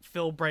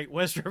Phil Bright,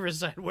 West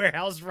Riverside,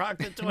 Warehouse Rock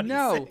the 26th.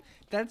 No,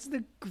 that's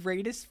the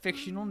greatest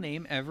fictional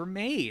name ever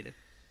made.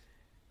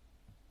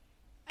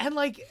 And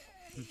like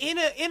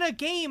in a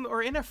game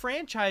or in a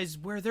franchise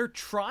where they're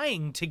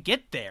trying to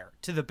get there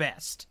to the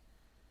best.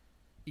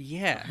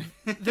 Yeah.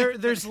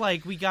 There's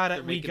like we got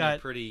a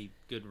pretty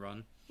good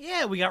run.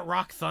 Yeah, we got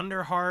Rock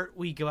Thunderheart,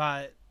 we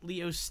got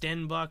Leo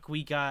Stenbuck,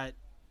 we got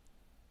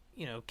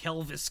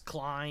Kelvis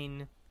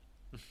Klein.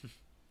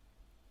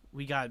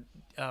 We got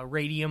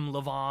Radium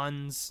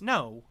Levons.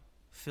 No,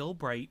 Phil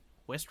Bright,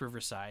 West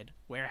Riverside,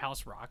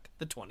 Warehouse Rock,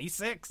 the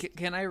 26th.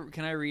 Can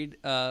I read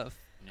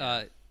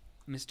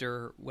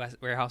Mr.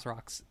 Warehouse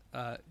Rock's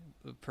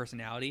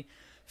personality?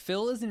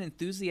 Phil is an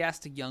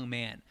enthusiastic young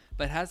man,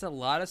 but has a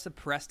lot of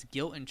suppressed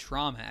guilt and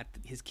trauma at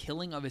his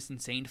killing of his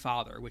insane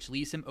father, which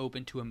leaves him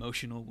open to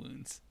emotional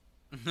wounds.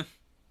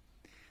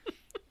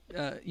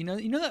 You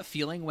know that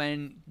feeling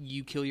when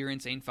you kill your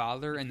insane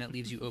father and that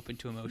leaves you open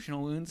to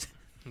emotional wounds?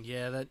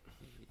 Yeah, that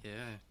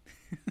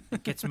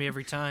gets me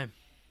every time.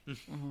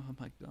 Oh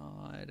my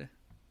god.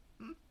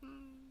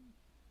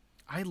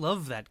 I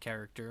love that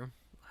character.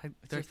 I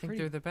think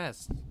they're the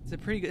best. It's a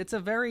pretty good. It's a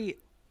very.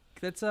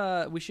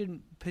 We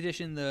should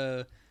petition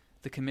the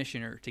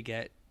commissioner to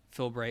get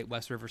Phil Bright,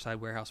 West Riverside,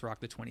 Warehouse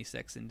Rock the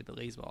 26 into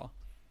Blazeball.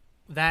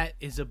 That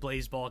is a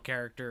Blazeball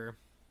character.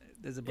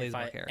 There's a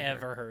Blazeball character. If I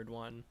ever heard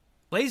one.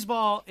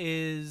 Blazeball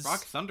is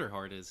Rock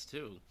Thunderheart is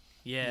too.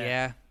 Yeah.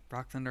 Yeah.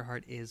 Rock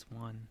Thunderheart is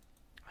one.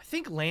 I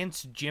think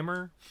Lance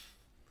Jimmer.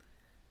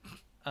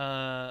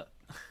 There's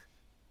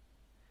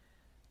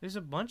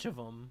a bunch of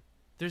them.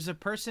 There's a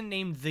person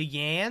named the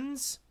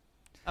Yans.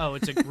 Oh,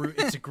 it's a group.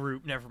 It's a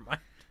group. Never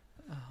mind.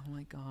 Oh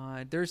my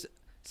god. There's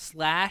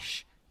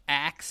Slash,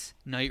 Axe,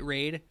 Night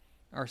Raid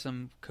are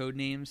some code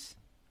names.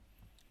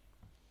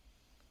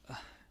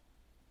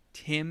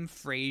 Tim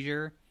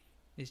Frazier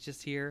is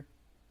just here,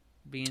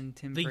 being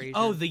Tim Frazier.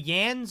 Oh, the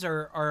Yans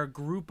are a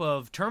group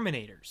of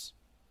Terminators.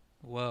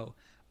 Whoa.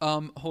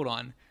 Hold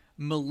on.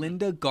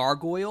 Melinda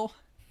Gargoyle.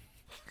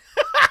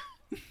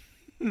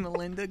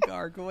 Melinda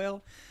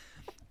Gargoyle.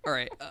 All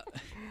right.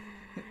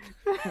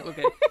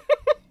 Okay.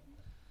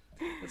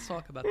 Let's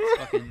talk about this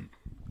fucking.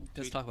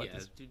 Let's talk about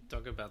this.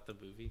 Talk about the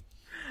movie.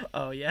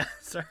 Oh yeah,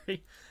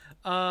 sorry.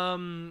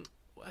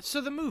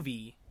 So the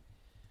movie.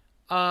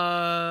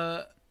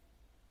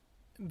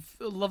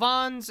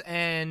 Levons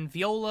and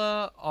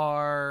Viola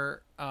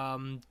are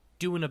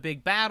doing a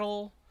big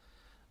battle.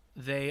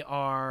 They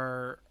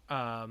are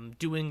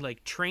doing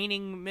like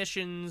training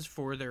missions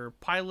for their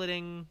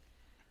piloting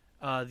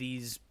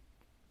these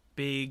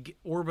big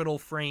orbital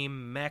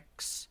frame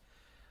mechs.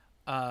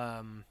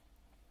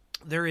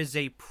 There is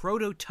a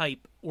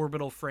prototype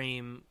orbital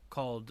frame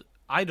called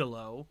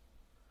Idolo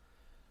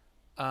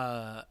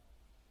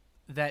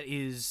that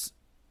is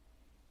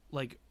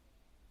like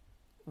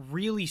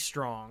really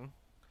strong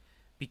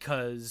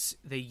because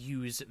they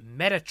use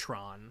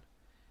Metatron,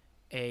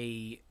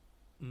 a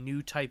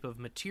new type of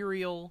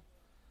material,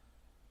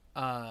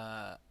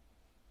 and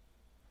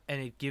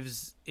it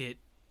gives it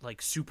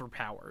like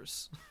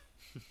superpowers.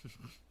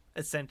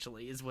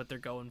 Essentially is what they're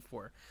going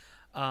for.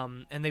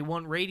 And they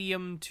want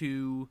Radium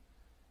to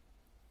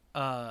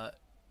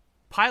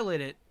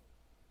pilot it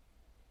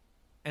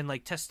and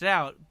like test it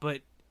out,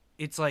 but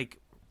it's like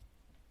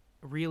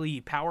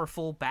really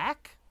powerful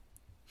back.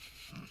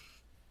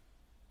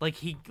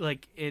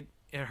 It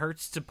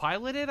hurts to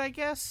pilot it, I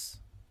guess.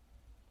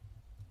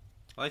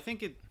 Well, I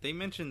think they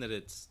mentioned that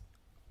it's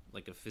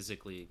like a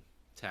physically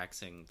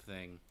taxing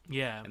thing.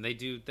 Yeah. And they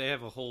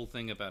have a whole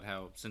thing about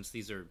how, since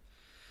these are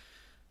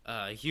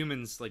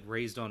humans like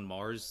raised on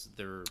Mars,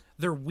 they're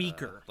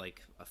weaker,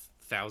 like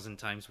 1,000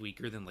 times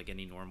weaker than like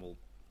any normal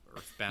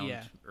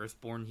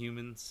Earthborn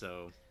human.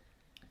 So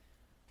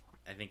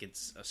I think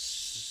it's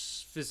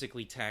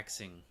physically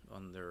taxing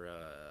on their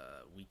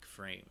weak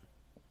frame.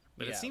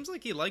 But it seems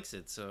like he likes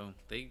it, so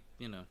they,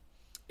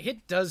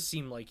 it does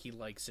seem like he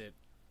likes it.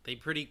 They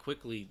pretty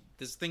quickly.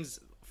 This thing's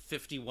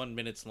 51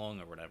 minutes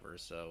long or whatever,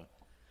 so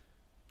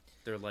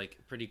they're like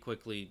pretty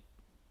quickly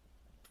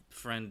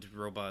friend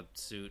robot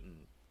suit and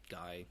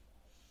guy.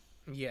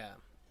 Yeah.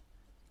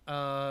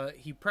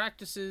 He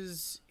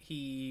practices,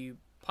 he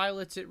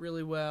pilots it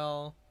really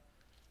well.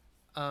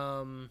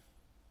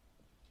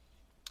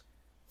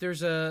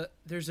 There's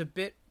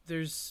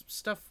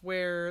stuff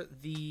where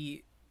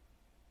the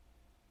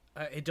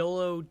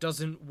Idolo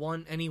doesn't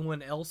want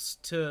anyone else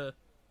to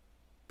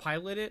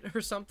pilot it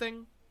or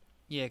something.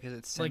 Yeah, because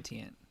it's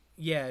sentient.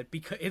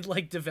 Because it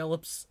like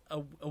develops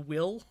a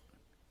will.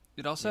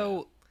 It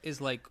also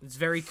is like it's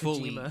very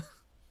Kojima.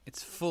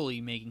 It's fully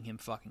making him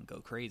fucking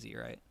go crazy,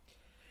 right?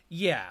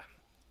 Yeah.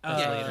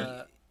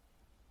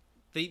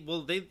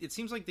 It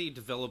seems like they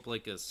develop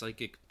like a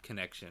psychic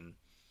connection.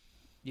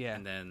 Yeah.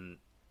 And then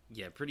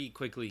pretty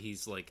quickly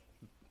he's like,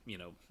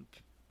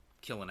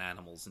 killing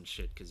animals and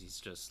shit because he's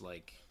just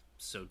like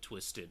so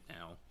twisted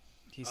now.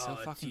 He's so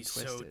fucking he's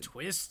twisted. so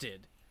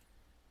twisted.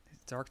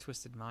 Dark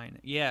twisted mind.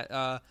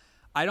 Yeah,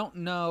 I don't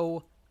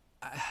know.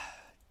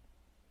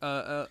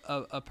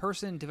 A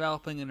person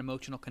developing an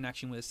emotional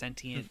connection with a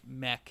sentient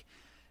mech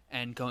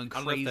and going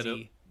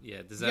crazy.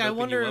 Does that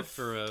open you up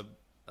for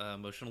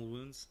emotional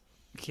wounds?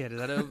 Yeah, does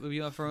that open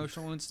you up for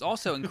emotional wounds? It's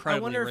also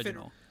incredibly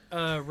original. If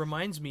it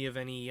reminds me of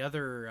any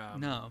other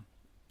no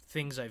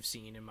things I've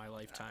seen in my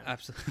lifetime.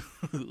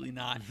 Absolutely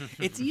not.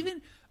 It's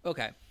even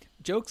okay.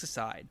 Jokes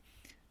aside,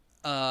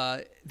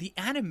 the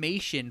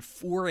animation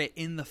for it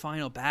in the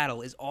final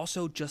battle is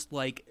also just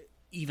like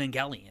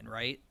Evangelion,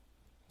 right?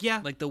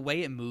 Yeah, like the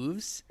way it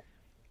moves.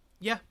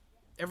 Yeah,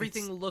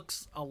 everything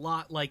looks a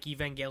lot like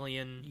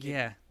Evangelion.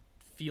 Yeah, it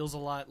feels a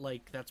lot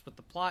like that's what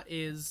the plot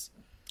is.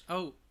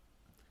 Oh,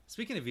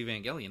 speaking of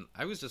Evangelion,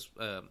 I was just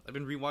I've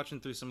been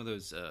rewatching through some of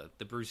those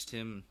the Bruce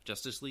Timm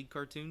Justice League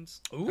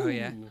cartoons. Ooh. Oh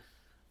yeah.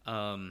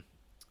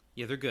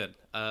 Yeah, they're good.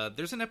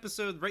 There's an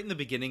episode right in the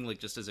beginning, like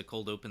just as a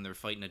cold open, they're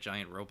fighting a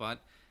giant robot,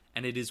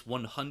 and it is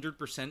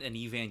 100% an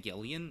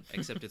Evangelion,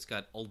 except it's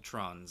got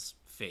Ultron's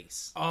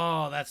face.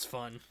 Oh, that's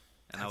fun.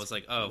 And I was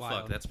like, oh,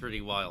 wild. fuck, that's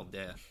pretty wild,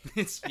 yeah.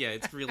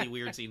 It's really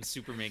weird seeing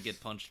Superman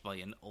get punched by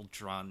an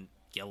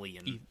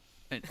Ultron-gelion.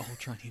 An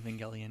Ultron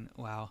Evangelion,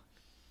 wow.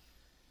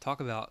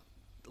 Talk about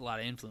a lot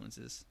of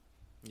influences.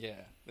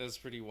 Yeah, that was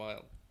pretty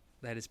wild.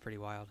 That is pretty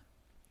wild.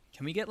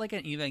 Can we get like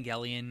an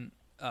Evangelion,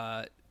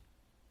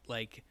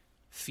 like,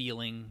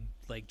 feeling,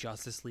 like,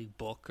 Justice League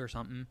book or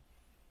something?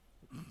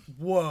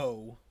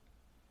 Whoa.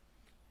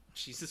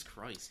 Jesus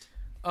Christ.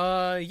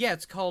 Yeah,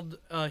 it's called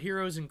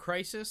Heroes in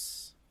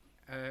Crisis.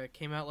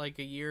 Came out like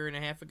a year and a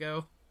half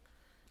ago.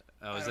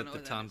 Oh, is it the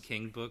Tom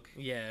King book?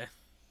 Yeah.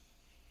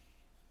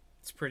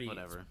 It's pretty...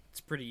 Whatever. It's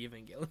pretty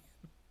Evangelion.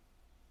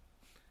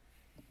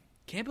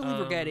 Can't believe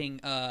we're getting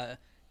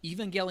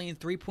Evangelion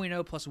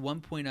 3.0 plus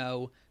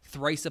 1.0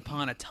 Thrice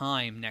Upon a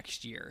Time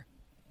next year.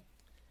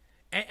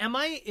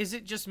 Is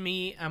it just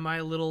me? Am I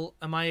a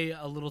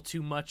little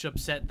too much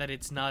upset that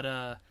it's not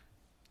a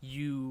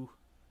you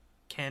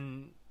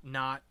can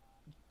not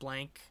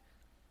blank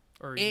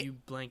or you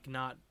blank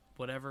not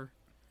whatever?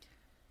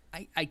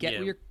 I get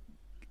where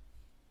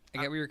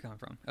you're coming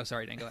from. Oh,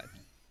 sorry, Dan, go ahead.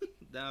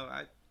 No,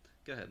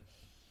 go ahead.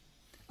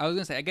 I was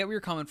gonna say I get where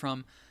you're coming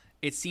from.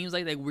 It seems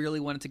like they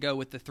really wanted to go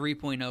with the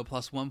 3.0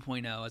 plus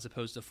 1.0 as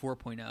opposed to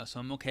 4.0, so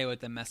I'm okay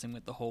with them messing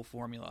with the whole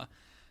formula.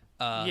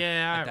 At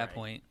that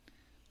point.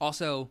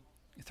 Also,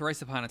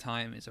 Thrice Upon a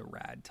Time is a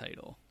rad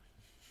title,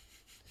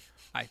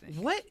 I think.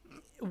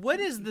 What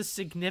is the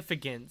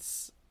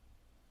significance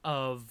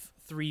of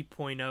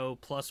 3.0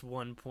 plus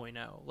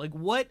 1.0? Like,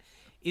 what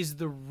is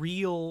the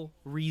real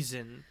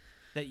reason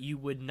that you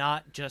would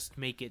not just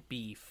make it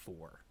be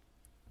 4?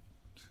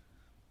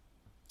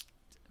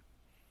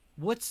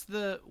 What's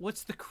the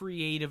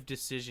creative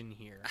decision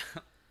here?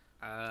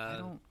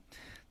 I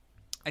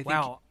think,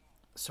 wow.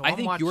 So I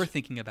think you're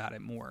thinking about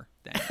it more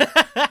than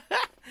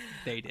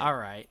they did. All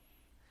right.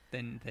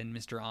 Than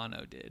Mr.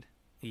 Anno did.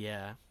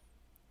 Yeah.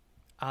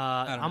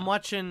 I'm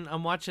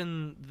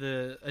watching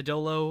the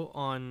Adolo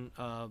on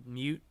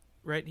mute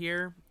right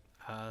here.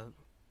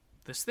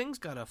 This thing's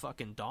got a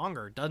fucking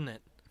donger, doesn't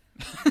it?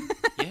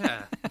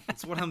 Yeah,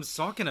 that's what I'm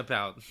talking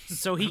about.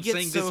 So I'm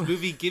saying this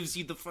movie gives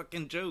you the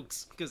fucking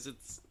jokes because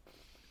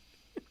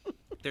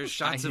there's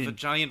shots of a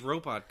giant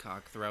robot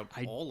cock throughout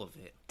all of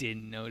it.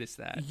 Didn't notice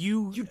that.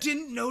 You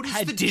didn't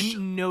notice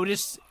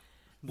notice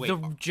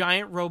the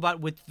giant robot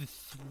with the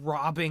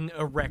throbbing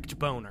erect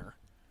boner.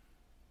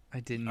 I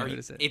didn't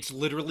notice it. It's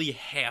literally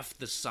half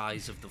the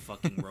size of the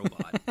fucking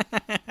robot.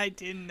 I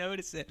didn't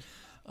notice it.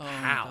 Oh,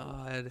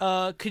 how? My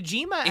God.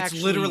 Kojima It's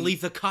literally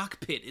the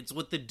cockpit. It's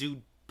what the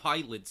dude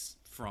pilots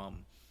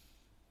from.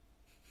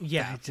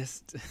 Yeah, I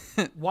just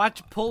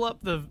pull up.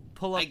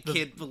 I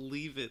can't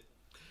believe it.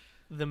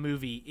 The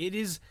movie. It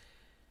is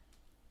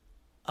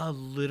a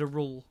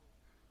literal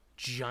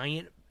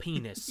giant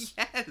penis.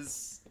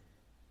 Yes.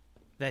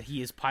 That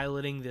he is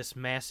piloting this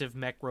massive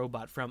mech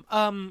robot from.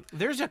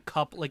 There's a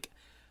couple like.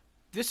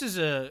 This is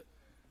a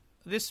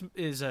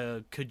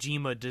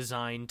Kojima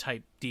design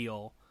type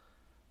deal.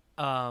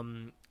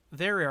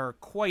 There are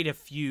quite a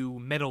few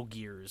Metal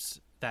Gears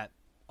that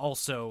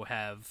also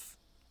have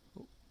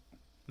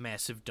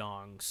massive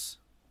dongs.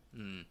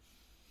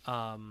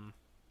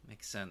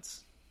 Makes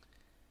sense.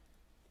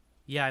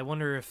 Yeah, I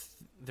wonder if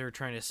they're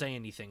trying to say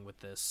anything with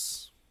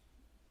this.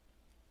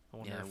 I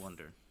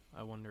wonder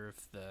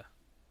if the...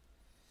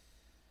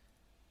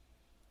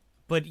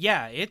 But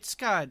yeah, it's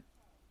got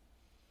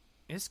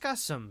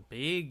some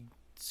big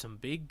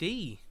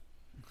D.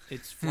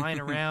 It's flying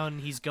around.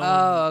 He's going.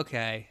 Oh,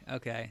 okay.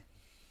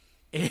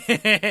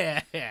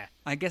 Yeah.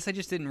 I guess I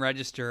just didn't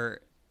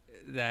register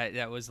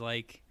that was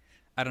like,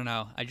 I don't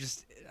know. I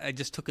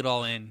just took it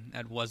all in.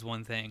 That was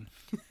one thing.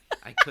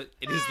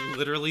 It is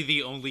literally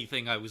the only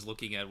thing I was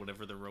looking at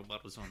whenever the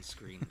robot was on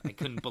screen. I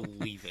couldn't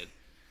believe it.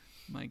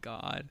 My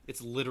God.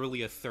 It's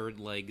literally a third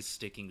leg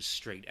sticking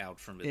straight out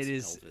from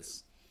its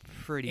pelvis.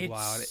 pretty It's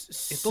wild. It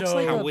so looks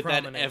like How would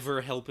prominent. that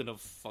ever help in a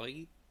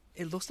fight?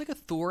 it looks like a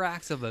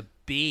thorax of a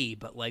bee,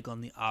 but like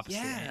on the opposite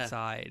Yeah.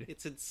 side.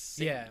 It's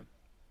insane. Yeah.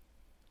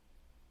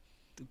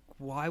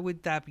 Why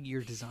would that be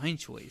your design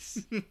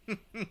choice?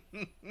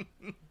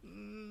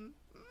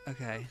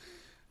 Okay.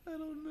 I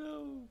don't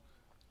know.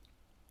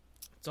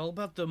 It's all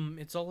about the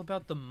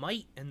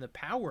might and the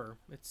power.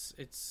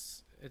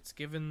 It's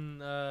given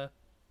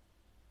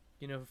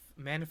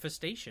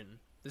manifestation.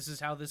 This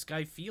is how this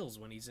guy feels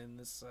when he's in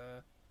this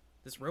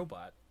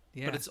robot.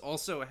 Yeah. But it's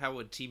also how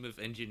a team of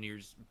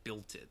engineers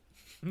built it.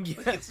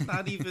 Yeah. It's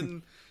not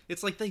even.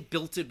 It's like they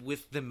built it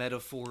with the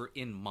metaphor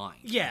in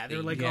mind. Yeah,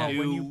 they're like, knew oh,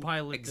 when you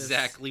pilot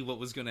exactly what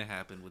was going to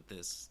happen with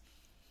this.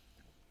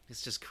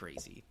 It's just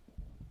crazy.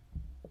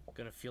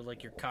 Gonna feel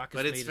like your cock is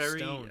But made it's of very.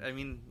 stone. I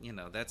mean,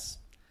 that's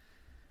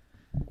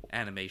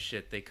anime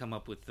shit. They come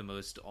up with the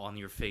most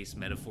on-your-face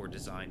metaphor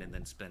design and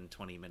then spend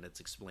 20 minutes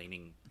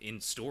explaining in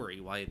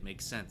story why it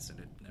makes sense, and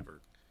it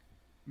never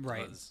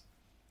does.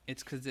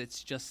 It's because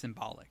it's just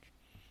symbolic.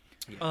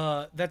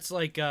 That's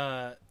like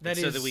so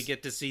that we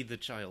get to see the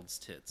child's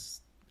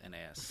tits and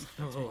ass.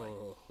 That's why,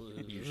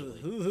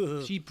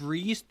 usually. She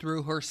breathes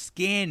through her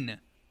skin.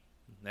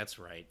 That's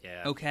right.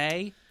 Yeah.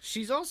 Okay.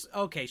 She's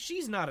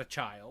not a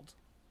child.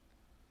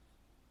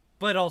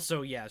 But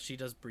also, yeah, she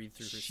does breathe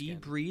through her skin. She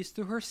breathes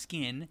through her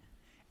skin,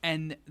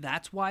 and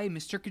that's why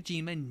Mr.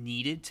 Kojima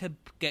needed to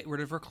get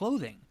rid of her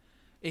clothing.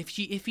 If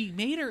you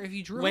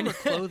drew her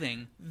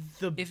clothing,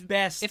 If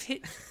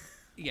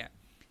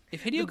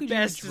Hideo the Kojima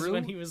best drew, is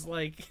when he was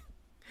like,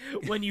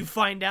 when you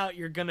find out,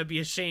 you're gonna be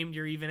ashamed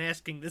you're even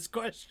asking this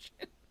question.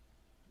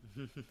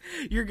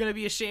 You're gonna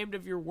be ashamed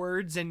of your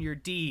words and your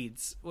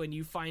deeds when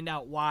you find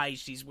out why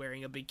she's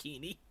wearing a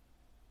bikini.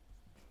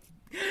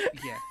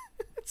 Yeah.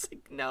 It's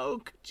like, no,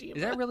 Kojima.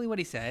 Is that really what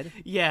he said?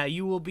 Yeah,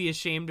 you will be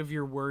ashamed of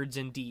your words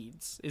and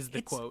deeds, is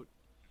the quote.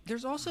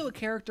 There's also a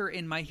character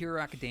in My Hero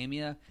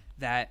Academia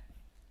that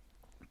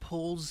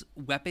pulls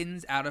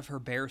weapons out of her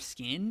bare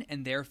skin,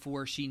 and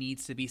therefore she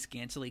needs to be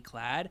scantily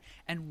clad.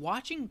 And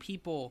watching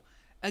people,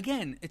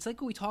 again, it's like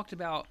what we talked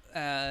about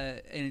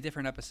in a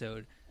different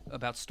episode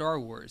about Star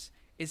Wars,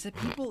 is that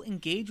people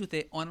engage with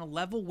it on a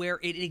level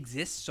where it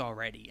exists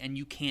already, and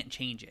you can't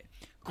change it.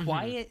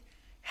 Quiet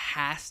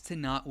has to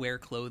not wear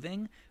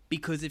clothing,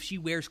 because if she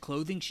wears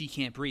clothing, she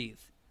can't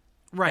breathe.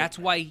 Right. That's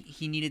why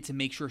he needed to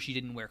make sure she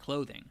didn't wear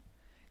clothing.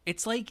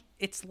 It's like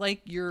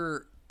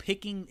you're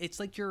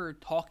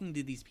talking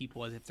to these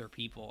people as if they're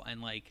people, and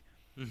like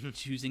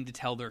choosing to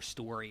tell their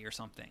story or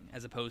something,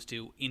 as opposed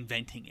to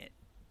inventing it.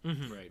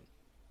 Right.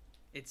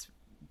 It's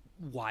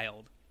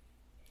wild.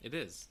 It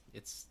is.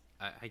 It's.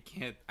 I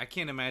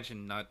can't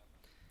imagine not.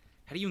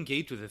 How do you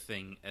engage with a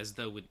thing as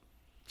though it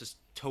just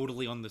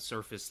totally on the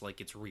surface, like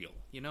it's real?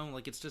 You know,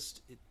 like it's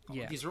just.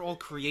 Yeah. These are all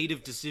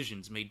creative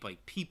decisions made by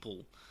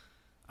people.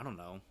 I don't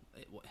know.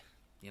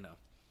 Yeah.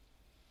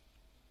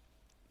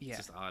 It's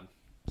just odd.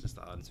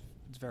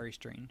 It's very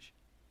strange.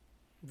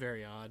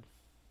 Very odd.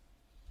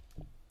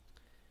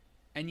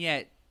 And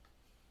yet,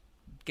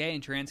 gay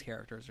and trans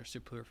characters are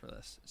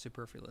superfluous,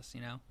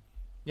 you know?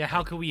 Yeah,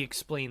 how could we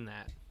explain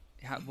that?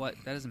 That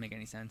doesn't make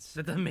any sense.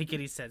 That doesn't make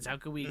any sense. How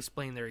could we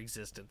explain their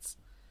existence?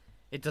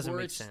 It doesn't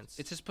make sense.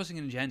 It's just pushing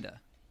an agenda,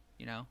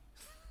 you know?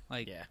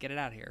 Like, get it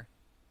out of here.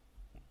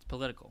 It's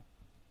political.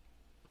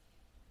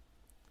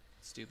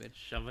 Stupid.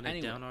 Shoving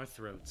it down our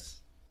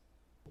throats.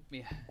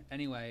 Yeah.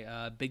 Anyway,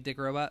 Big Dick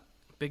Robot.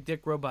 Big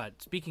Dick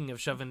Robot. Speaking of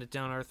shoving it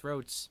down our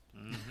throats.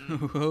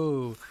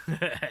 Whoa.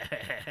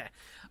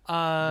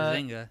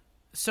 Bazinga.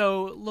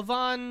 So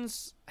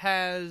Levans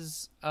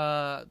has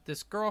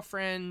this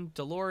girlfriend,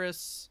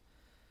 Dolores.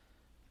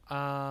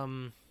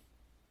 I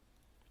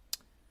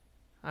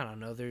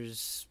don't know.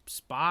 There's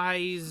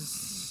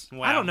spies.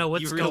 Wow. I don't know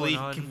what's going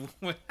on.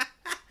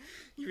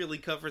 You really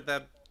covered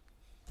that.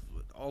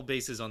 All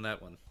bases on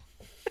that one.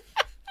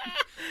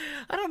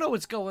 I don't know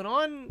what's going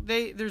on.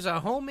 There's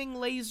a homing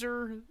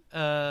laser.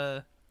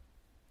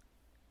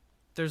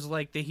 There's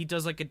like he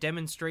does like a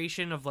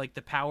demonstration of like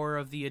the power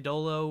of the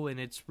Adolo, and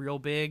it's real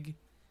big.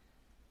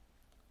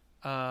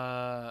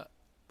 Well,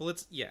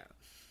 it's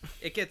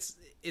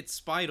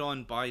spied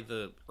on by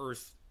the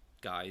Earth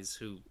guys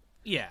who.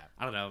 Yeah.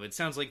 I don't know. It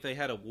sounds like they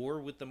had a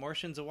war with the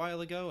Martians a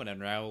while ago,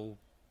 and now,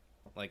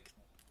 like,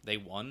 they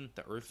won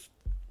the Earth,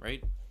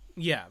 right?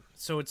 Yeah.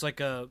 So it's like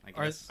I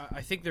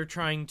think they're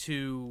trying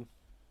to.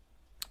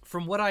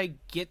 From what I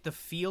get the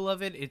feel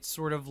of it, it's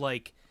sort of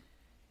like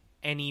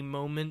any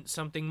moment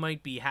something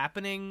might be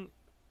happening.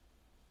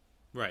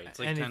 Right. It's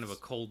like kind of a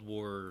Cold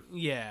War.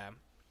 Yeah.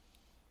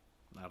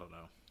 I don't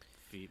know.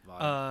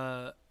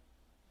 Vibe.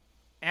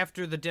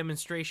 After the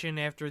demonstration,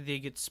 after they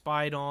get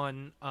spied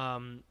on,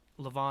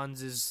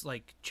 Levans is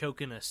like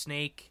choking a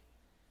snake.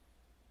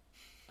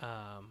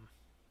 I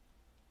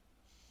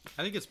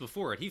think it's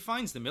before it. He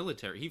finds the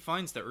military. He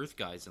finds the Earth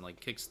guys and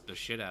like kicks the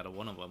shit out of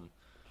one of them.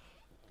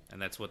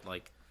 And that's what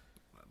like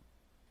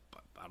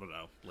I don't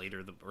know.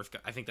 Later the Earth guy.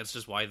 I think that's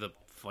just why the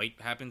fight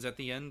happens at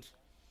the end.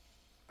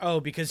 Oh,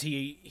 because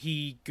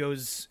he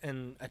goes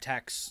and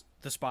attacks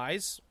the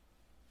spies.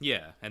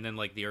 Yeah, and then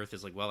like the Earth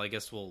is like, well, I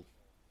guess we'll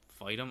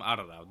fight them. I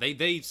don't know.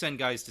 They send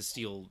guys to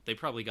steal. They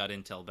probably got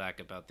intel back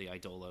about the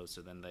Idolo,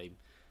 so then they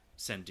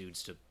send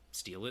dudes to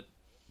steal it.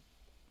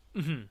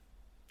 Mm-hmm.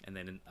 And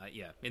then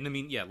in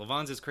the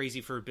Levans is crazy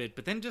for a bit,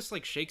 but then just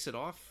like shakes it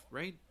off,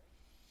 right?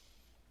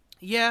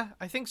 Yeah,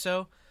 I think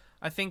so.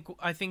 I think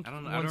I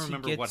don't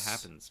remember what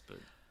happens,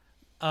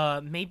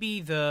 but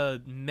maybe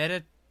the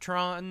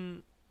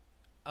Metatron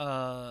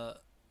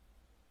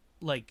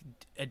like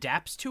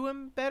adapts to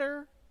him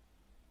better.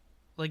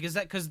 Like, is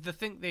that because the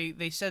thing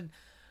they said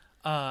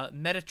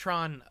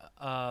Metatron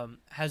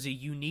has a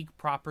unique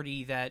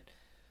property that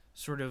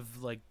sort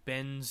of like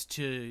bends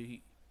to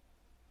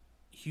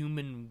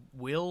human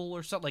will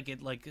or something, like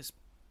it like is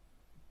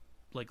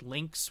like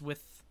links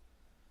with,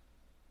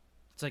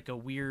 it's like a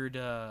weird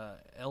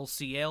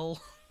LCL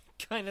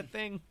kind of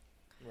thing.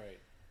 Right.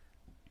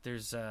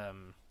 There's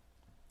an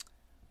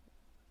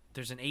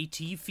AT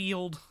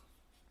field.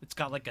 It's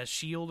got like a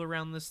shield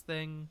around this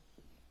thing.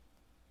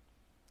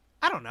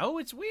 I don't know.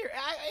 It's weird.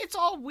 It's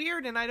all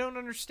weird, and I don't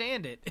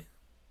understand it.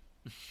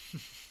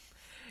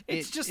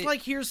 It's just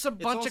like, here's a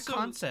bunch of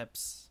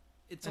concepts.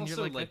 It's and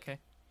also you're like, okay.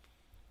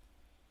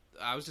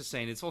 I was just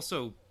saying, it's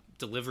also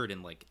delivered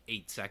in like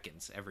 8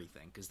 seconds,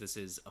 everything, because this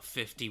is a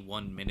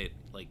 51-minute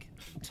like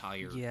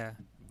entire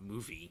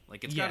movie.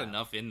 Like, it's got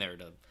enough in there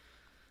to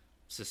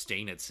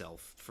sustain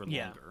itself for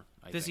longer.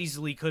 This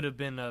easily could have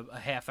been a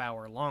half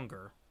hour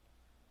longer,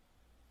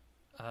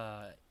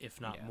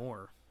 if not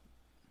more.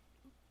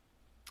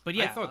 But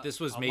yeah, I thought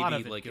this was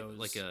maybe like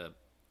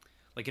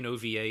an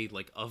OVA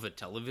like of a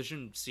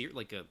television series,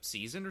 like a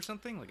season or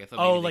something. Like, I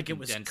thought maybe they it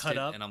was condensed cut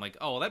up, and I'm like,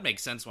 oh, that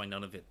makes sense why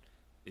none of it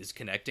is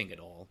connecting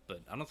at all.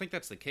 But I don't think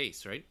that's the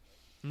case, right?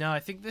 No, I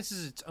think this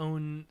is its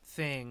own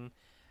thing,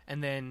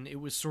 and then it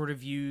was sort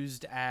of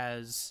used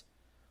as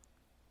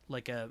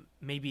like a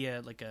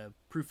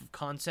proof of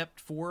concept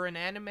for an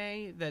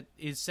anime that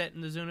is set in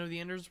the Zone of the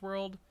Enders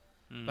world.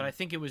 But I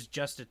think it was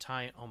just a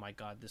time. Oh my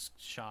god, this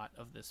shot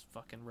of this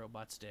fucking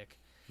robot stick.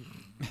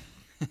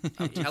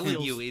 I'm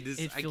telling you, it is.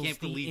 I can't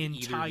believe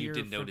either of you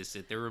didn't notice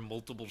it. There were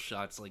multiple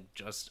shots like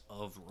just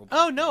of robot.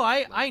 Oh no,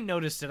 I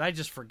noticed it. I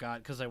just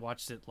forgot because I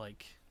watched it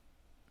like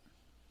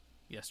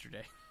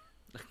yesterday.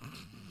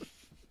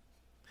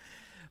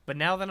 But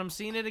now that I'm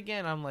seeing it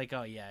again, I'm like,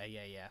 oh yeah.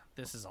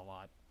 This is a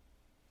lot.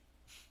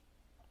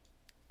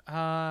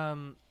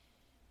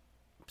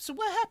 So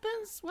what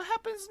happens? What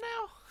happens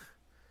now?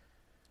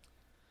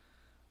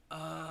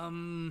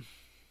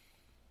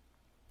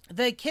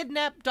 They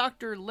kidnap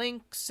Dr.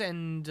 Lynx,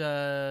 and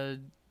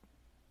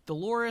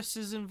Dolores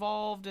is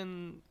involved,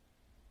 and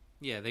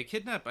yeah, they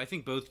kidnap, I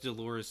think, both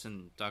Dolores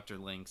and Dr.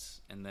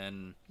 Lynx, and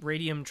then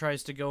Radium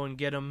tries to go and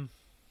get him.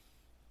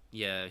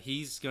 Yeah,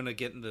 he's gonna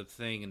get in the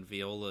thing, and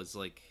Viola's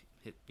like,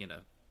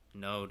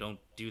 no, don't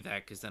do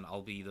that, because then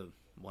I'll be the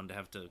one to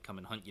have to come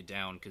and hunt you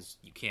down, because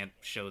you can't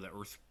show the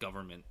Earth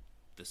government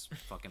this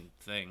fucking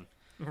thing.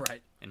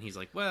 Right. And he's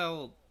like,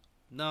 well,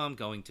 no, I'm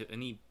going to.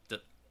 And he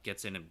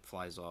gets in and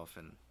flies off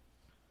and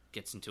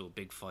gets into a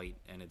big fight,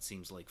 and it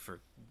seems like for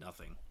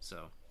nothing.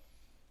 So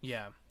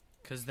yeah,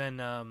 because then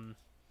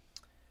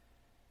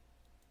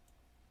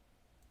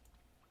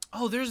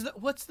there's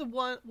what's the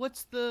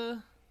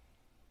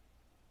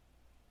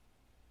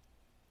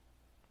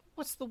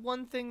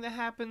one thing that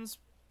happens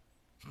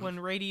when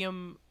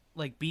Radium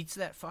like beats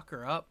that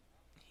fucker up?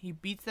 He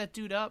beats that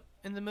dude up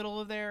in the middle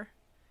of there.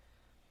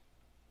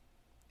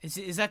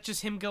 Is that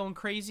just him going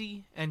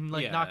crazy and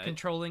like not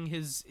controlling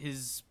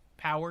his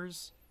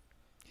powers?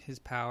 His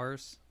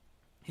powers?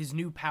 His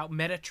new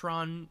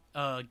Metatron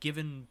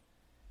given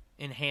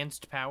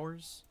enhanced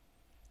powers?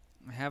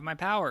 I have my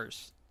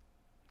powers.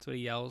 That's what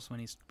he yells when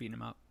he's beating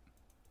him up.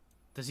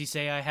 Does he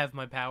say I have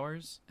my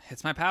powers?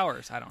 It's my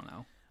powers. I don't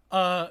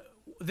know.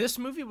 This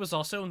movie was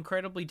also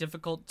incredibly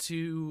difficult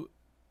to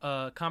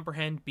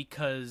comprehend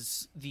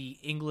because the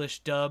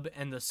English dub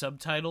and the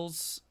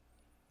subtitles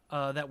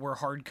that were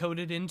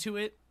hard-coded into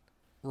it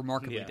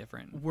remarkably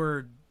different.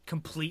 Were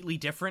completely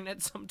different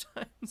at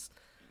sometimes.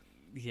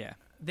 Yeah.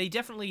 They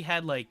definitely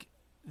had, like,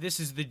 this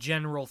is the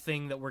general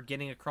thing that we're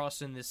getting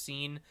across in this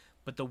scene,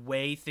 but the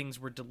way things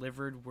were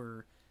delivered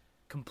were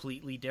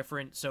completely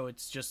different, so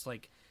it's just,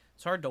 like,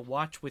 it's hard to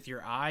watch with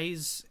your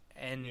eyes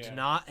and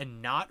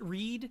not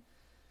read,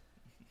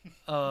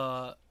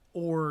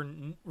 or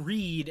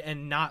read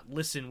and not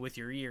listen with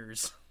your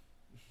ears.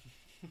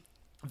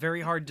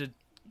 Very hard to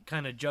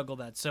kind of juggle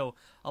that. So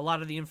a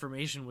lot of the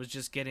information was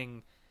just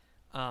getting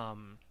a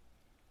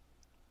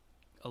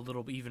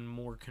little even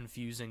more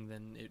confusing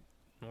than it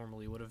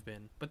normally would have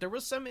been. But there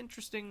was some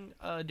interesting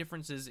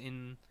differences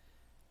in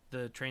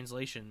the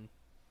translation.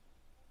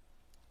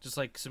 Just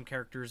like some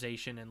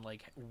characterization and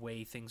like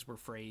way things were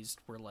phrased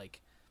were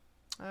like,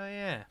 oh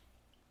yeah,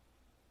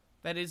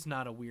 that is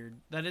a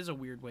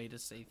weird way to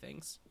say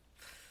things.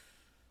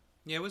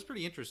 Yeah, it was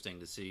pretty interesting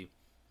to see,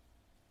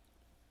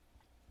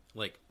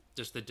 like,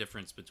 just the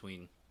difference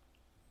between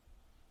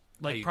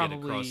like how you probably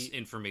get across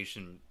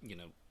information,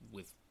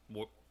 with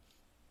more,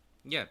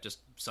 just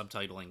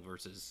subtitling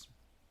versus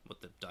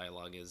what the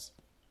dialogue is.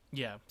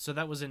 Yeah, so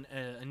that was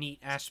a neat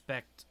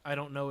aspect. I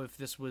don't know if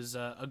this was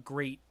a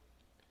great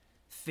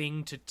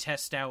thing to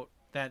test out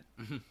that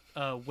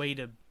way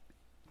to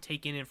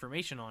take in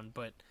information on,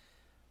 but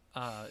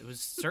it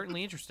was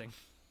certainly interesting.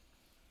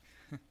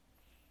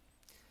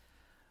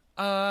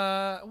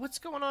 What's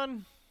going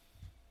on?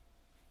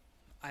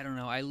 I don't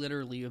know. I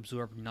literally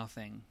absorbed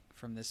nothing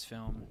from this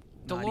film.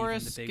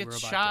 Dolores gets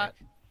shot.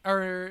 Dick.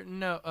 Or,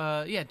 no,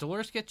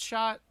 Dolores gets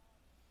shot.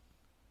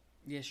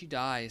 Yeah, she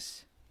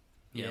dies.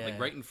 Yeah, like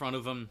right in front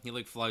of him. He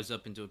like flies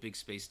up into a big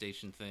space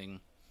station thing,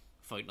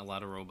 fighting a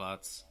lot of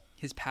robots.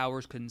 His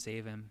powers couldn't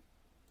save him.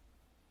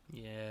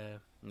 Yeah.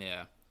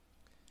 Yeah.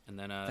 And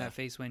then that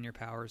face when your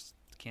powers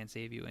can't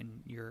save you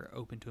and you're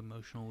open to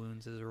emotional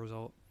wounds as a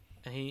result.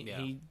 And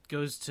he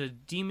goes to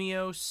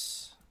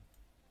Deimos,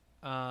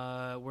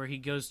 where he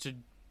goes to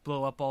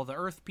blow up all the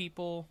Earth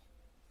people.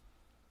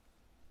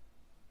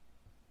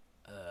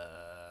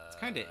 It's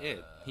kind of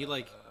it. He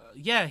like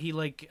he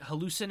like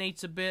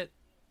hallucinates a bit.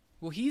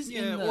 Well, he's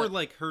or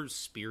like her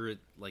spirit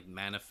like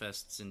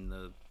manifests in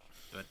the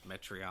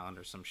Metreon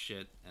or some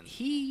shit, and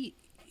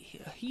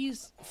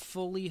he's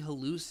fully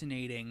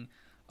hallucinating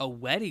a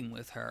wedding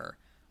with her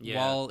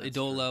while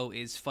Idolo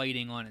is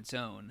fighting on its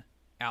own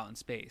out in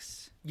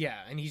space. Yeah,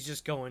 and he's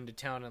just going to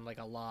town and like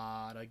a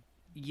lot of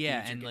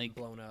and like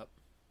blown up.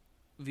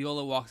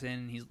 Viola walks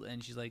in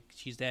and she's like,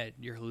 she's dead.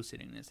 You're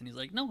hallucinating this, and he's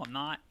like, no, I'm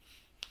not.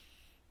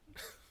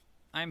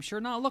 I'm sure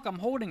not. Look, I'm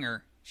holding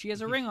her. She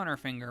has a ring on her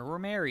finger. We're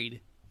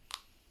married.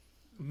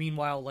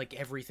 Meanwhile, like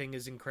everything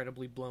is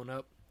incredibly blown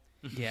up.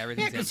 Yeah,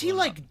 everything's because he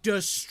like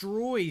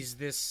destroys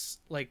this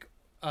like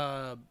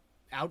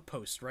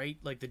outpost, right?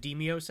 Like the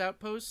Deimos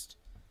outpost.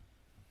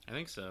 I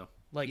think so.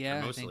 Like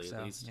yeah, mostly I think so.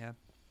 at least. Yeah,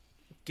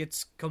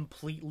 gets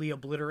completely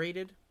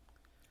obliterated.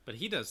 But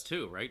he does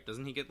too, right?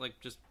 Doesn't he get like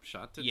just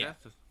shot to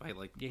death by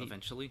like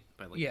eventually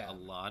by like a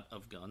lot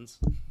of guns?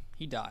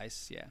 He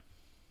dies. Yeah,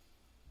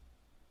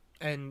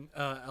 and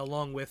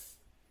along with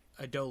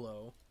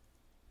Idolo.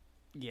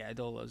 Yeah,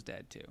 Idolo's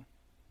dead too.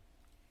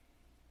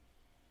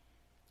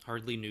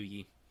 Hardly knew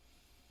ye.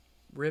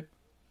 Rip.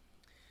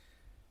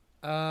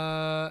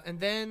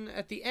 And then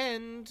at the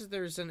end,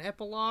 there's an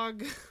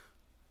epilogue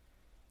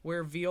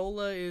where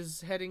Viola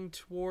is heading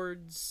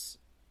towards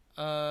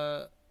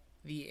the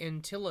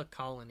Antilla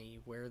colony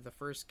where the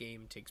first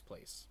game takes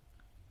place.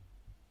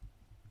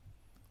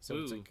 So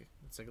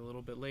it's like a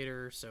little bit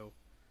later. So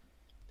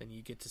then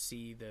you get to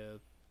see the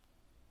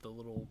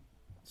little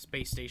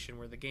space station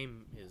where the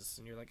game is,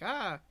 and you're like,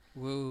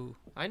 whoa,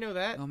 I know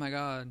that. Oh my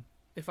god.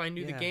 If I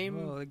knew the game.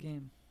 Oh, the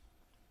game.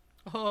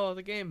 Oh,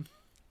 the game.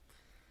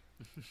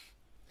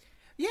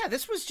 Yeah,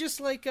 this was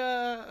just like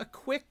a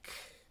quick...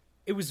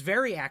 It was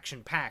very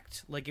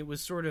action-packed. Like, it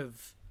was sort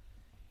of...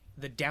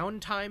 The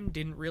downtime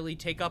didn't really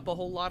take up a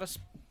whole lot of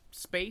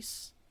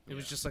space. It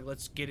was just like,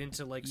 let's get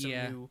into, like, some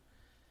new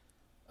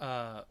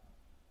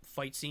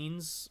fight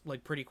scenes,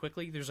 like, pretty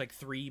quickly. There's, like,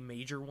 3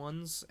 major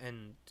ones,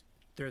 and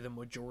they're the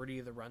majority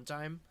of the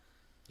runtime.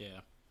 Yeah.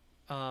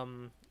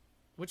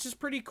 Which is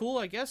pretty cool,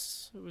 I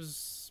guess. It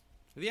was...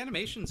 The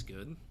animation's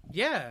good.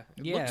 Yeah.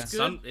 It looks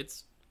good.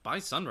 It's by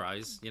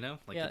Sunrise, you know?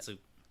 Like, it's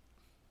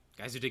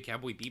guys who did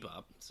Cowboy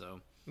Bebop,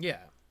 so... Yeah.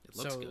 It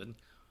looks good.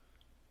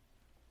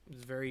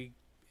 It's very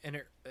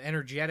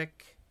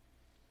energetic.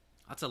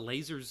 Lots of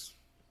lasers.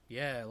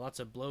 Yeah, lots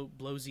of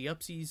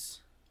blowsy-upsies.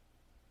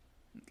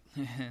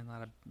 a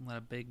lot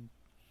of big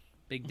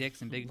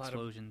dicks and big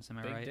explosions, am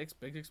I right? Big dicks,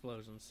 big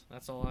explosions.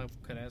 That's all I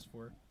could ask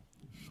for.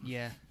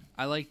 Yeah.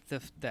 I liked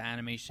the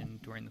animation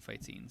during the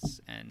fight scenes,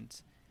 and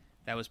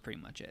that was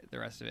pretty much it. The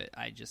rest of it,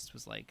 I just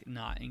was like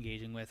not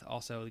engaging with.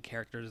 Also, the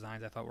character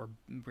designs I thought were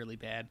really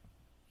bad.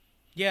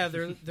 Yeah,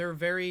 they're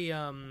very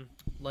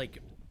like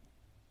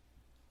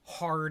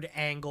hard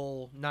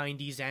angle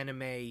 90s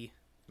anime,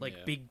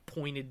 like big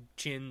pointed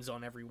chins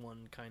on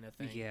everyone kind of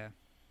thing. Yeah.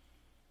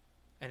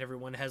 And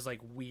everyone has like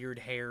weird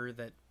hair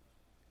that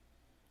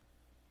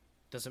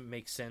doesn't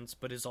make sense,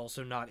 but is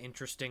also not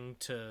interesting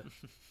to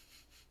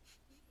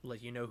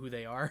let you know who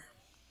they are.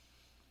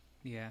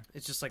 Yeah.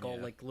 It's just like all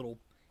like little...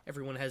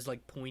 Everyone has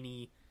like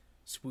pointy,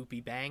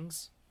 swoopy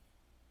bangs.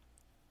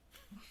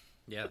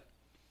 Yeah.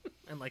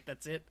 And like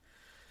that's it.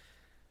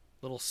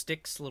 Little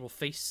sticks, little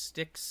face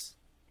sticks.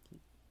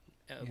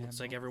 Looks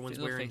like everyone's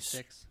wearing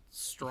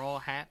straw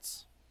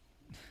hats,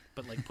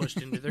 but like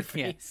pushed into their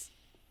face.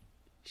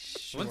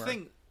 Sure.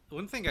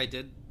 One thing I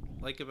did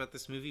like about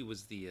this movie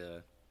was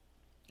the...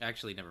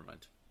 Actually, never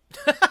mind.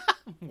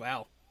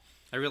 Wow.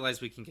 I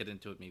realize we can get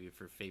into it maybe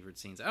for favorite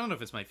scenes. I don't know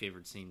if it's my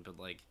favorite scene, but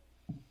like...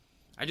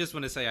 I just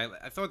want to say,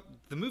 I thought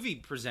the movie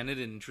presented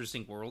an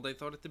interesting world, I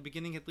thought, at the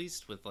beginning, at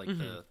least, with, like,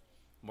 the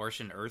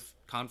Martian-Earth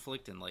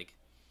conflict, and, like,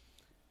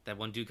 that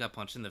one dude got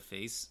punched in the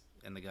face,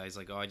 and the guy's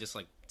like, oh, I just,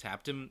 like,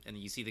 tapped him, and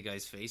you see the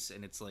guy's face,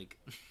 and it's, like,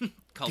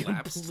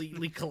 collapsed.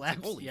 Completely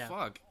collapsed, like, holy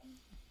fuck.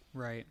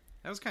 Right.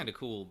 That was kind of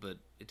cool, but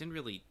it didn't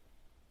really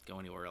go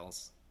anywhere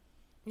else.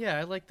 Yeah,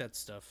 I like that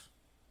stuff.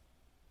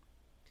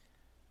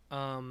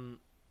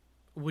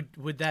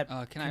 Would that I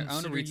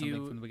want to read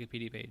something from the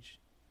Wikipedia page.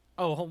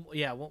 Oh,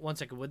 yeah. One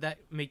second. Would that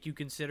make you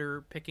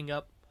consider picking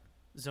up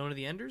Zone of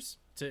the Enders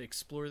to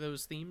explore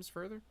those themes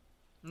further?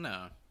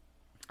 No.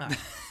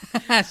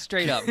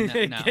 Straight up,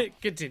 no.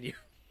 Continue.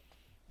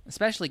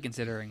 Especially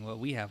considering what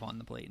we have on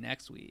the plate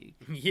next week.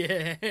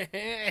 Yeah.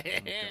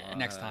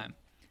 Next time.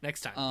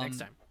 Next time.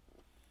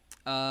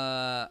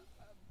 I'm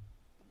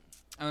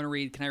gonna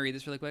read. Can I read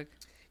this really quick?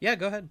 Yeah,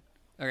 go ahead.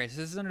 Okay,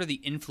 so this is under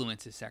the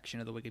influences section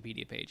of the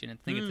Wikipedia page, and I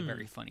think it's a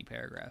very funny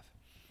paragraph.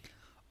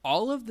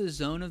 All of the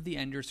Zone of the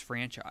Enders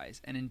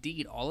franchise, and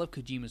indeed all of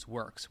Kojima's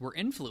works, were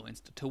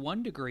influenced to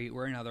one degree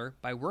or another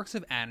by works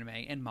of anime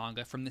and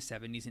manga from the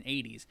 70s and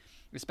 80s,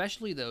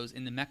 especially those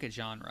in the mecha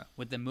genre,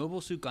 with the Mobile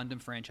Suit Gundam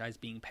franchise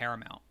being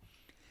paramount.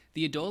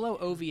 The Adolo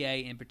OVA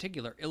in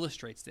particular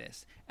illustrates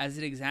this, as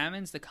it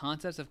examines the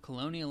concepts of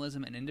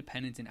colonialism and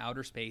independence in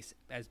outer space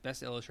as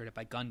best illustrated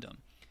by Gundam.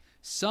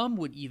 Some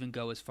would even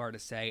go as far to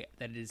say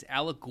that it is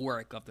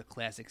allegoric of the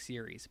classic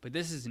series, but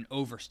this is an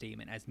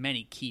overstatement as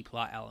many key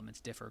plot elements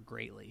differ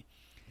greatly.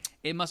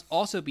 It must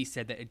also be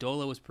said that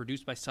Adolo was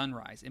produced by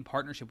Sunrise in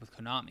partnership with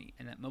Konami,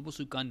 and that Mobile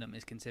Suit Gundam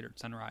is considered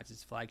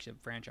Sunrise's flagship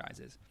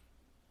franchises,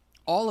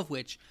 all of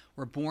which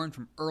were born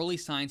from early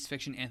science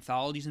fiction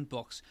anthologies and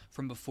books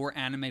from before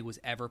anime was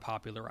ever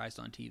popularized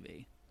on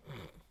TV.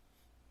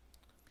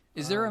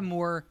 Is there a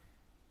more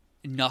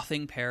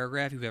nothing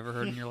paragraph you've ever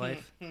heard in your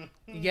life?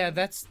 Yeah,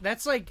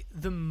 that's like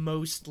the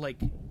most like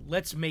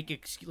let's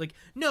make like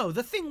no,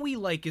 the thing we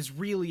like is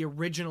really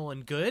original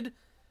and good.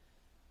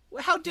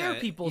 How dare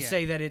people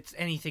say that it's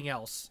anything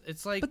else?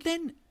 It's like, but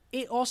then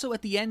it also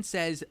at the end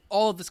says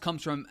all of this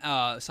comes from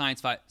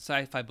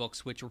sci-fi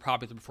books which were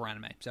popular before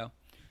anime. So,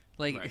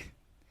 like, right.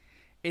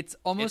 It's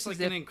almost like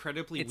as an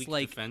incredibly weak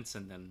defense,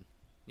 and then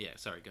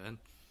sorry, go ahead.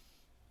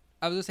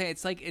 I was gonna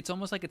say it's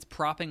almost like it's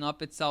propping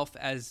up itself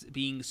as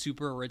being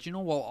super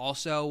original while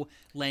also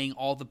laying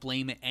all the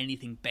blame at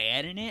anything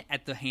bad in it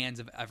at the hands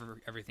of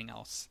everything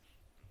else.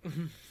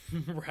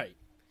 Right.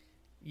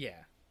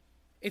 Yeah.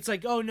 It's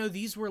like, oh no,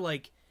 these were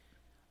like,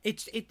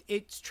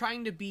 it's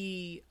trying to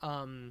be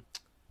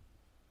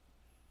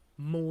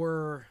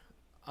more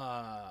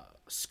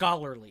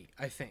scholarly,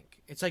 I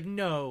think. It's like,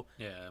 no,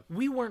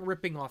 we weren't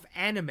ripping off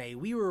anime,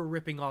 we were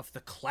ripping off the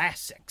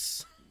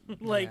classics.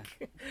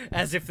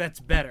 As if that's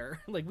better.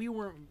 Like, we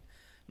weren't...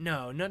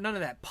 No, none of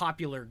that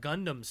popular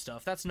Gundam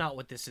stuff. That's not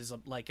what this is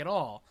like at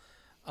all.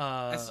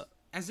 As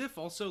if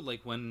also,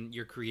 like, when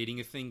you're creating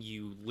a thing,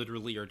 you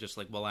literally are just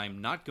like, well,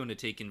 I'm not going to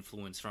take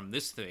influence from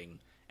this thing,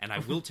 and I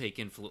will take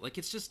influence. Like,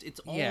 it's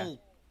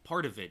all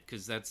part of it,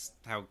 because that's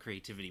how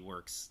creativity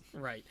works.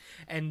 Right.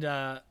 And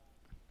Mr.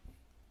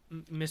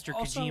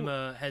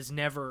 Kojima has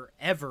never,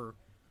 ever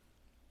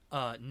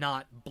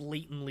not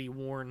blatantly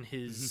worn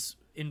his...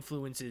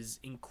 influences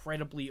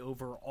incredibly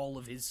over all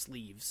of his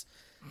sleeves.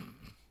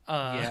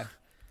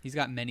 He's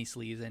got many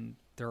sleeves and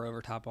they're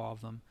over top all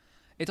of them.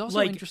 It's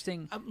also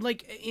interesting,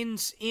 like in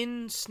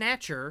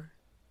Snatcher,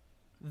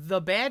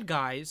 the bad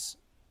guys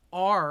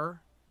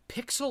are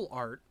pixel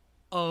art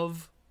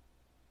of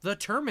the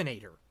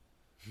Terminator.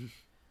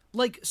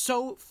 Like,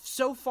 so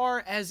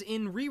far as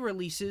in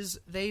re-releases,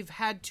 they've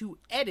had to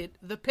edit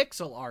the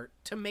pixel art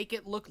to make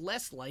it look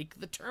less like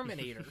the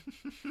Terminator.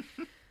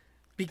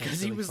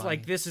 Because he was funny.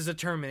 Like, this is a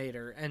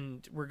Terminator,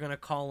 and we're going to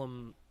call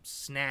him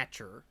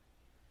Snatcher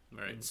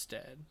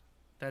instead.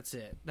 That's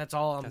it. That's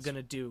all I'm going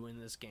to do in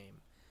this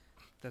game.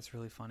 That's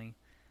really funny.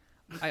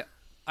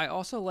 I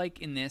also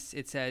like in this,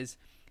 it says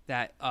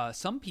that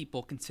some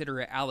people consider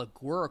it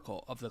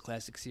allegorical of the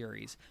classic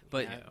series,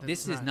 but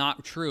this is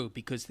not true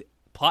because the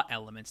plot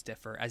elements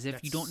differ, as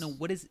if you don't know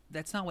what is...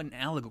 That's not what an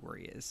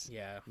allegory is.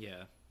 Yeah.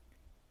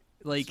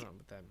 Like... That's not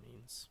what that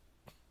means.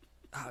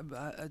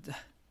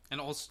 And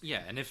also,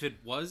 and if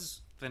it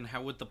was, then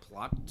how would the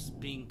plot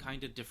being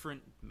kind of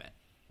different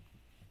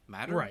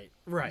matter?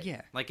 Right.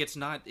 Yeah. Like, it's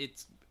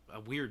a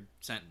weird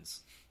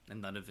sentence,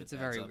 and none of it it's a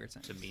very weird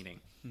sentence. To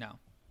meaning. No.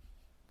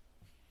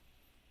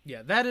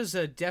 Yeah, that is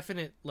a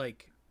definite,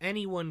 like,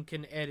 anyone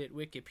can edit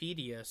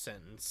Wikipedia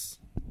sentence.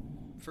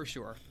 For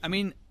sure. I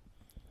mean,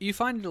 you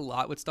find it a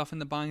lot with stuff in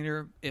the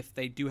binder. If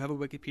they do have a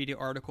Wikipedia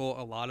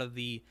article, a lot of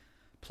the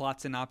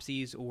plot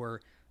synopses or,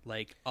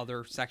 like,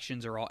 other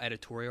sections are all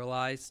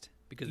editorialized.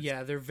 Because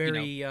they're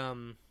very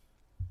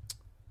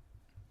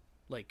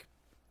like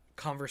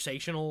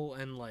conversational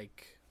and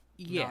like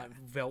not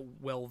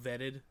well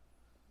vetted.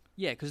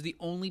 Yeah, because the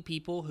only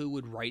people who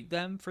would write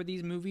them for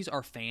these movies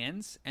are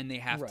fans, and they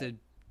have to,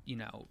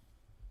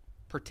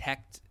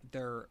 protect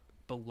their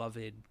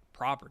beloved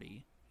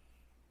property.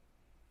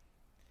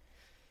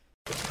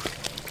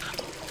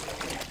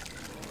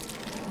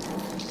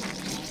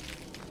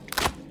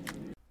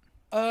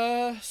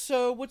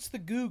 So what's the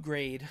goo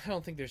grade? I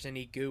don't think there's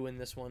any goo in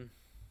this one.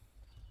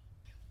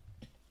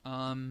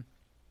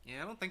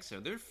 Yeah, I don't think so.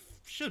 There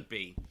should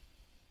be.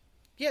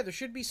 Yeah, there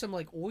should be some,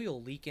 like,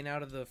 oil leaking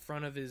out of the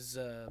front of his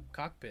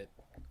cockpit.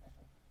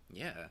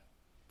 Yeah.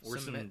 Or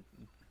some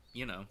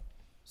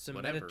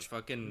whatever,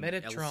 fucking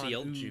Metatron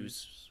LCL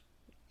juice.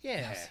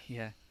 Yeah.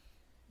 Yeah.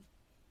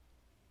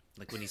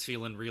 Like when he's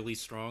feeling really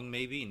strong,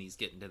 maybe, and he's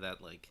getting to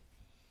that, like,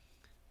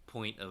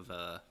 point of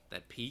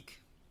that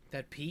peak.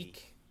 That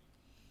peak.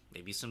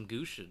 Maybe some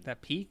goo should.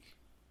 That peak.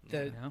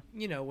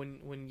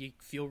 When you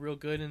feel real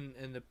good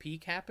and the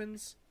peak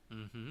happens.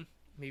 Mm-hmm.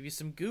 Maybe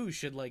some goo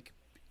should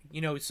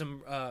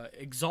some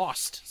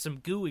exhaust, some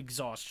goo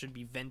exhaust should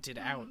be vented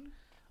out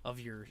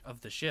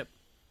of the ship.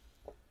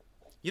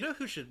 You know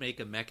who should make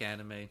a mech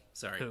anime?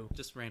 Sorry, Who?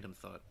 Just random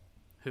thought.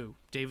 Who?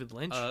 David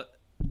Lynch?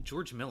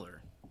 George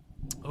Miller.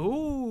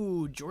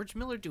 Oh, George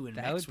Miller doing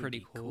that mechs was pretty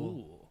would be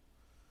cool.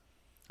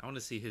 I want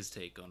to see his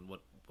take on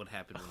what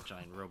happened when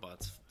giant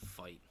robots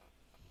fight.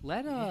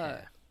 Let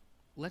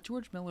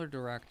George Miller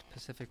direct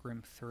Pacific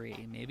Rim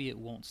 3. Maybe it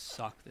won't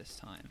suck this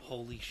time.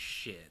 Holy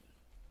shit.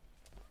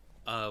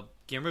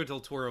 Guillermo del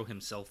Toro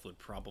himself would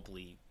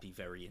probably be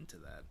very into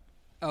that.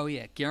 Oh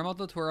yeah, Guillermo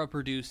del Toro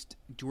produced,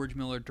 George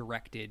Miller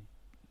directed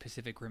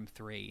Pacific Rim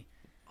 3.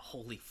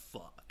 Holy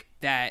fuck.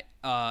 That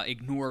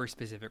ignores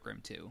Pacific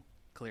Rim 2,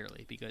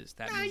 clearly, because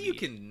that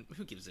movie...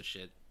 Who gives a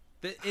shit?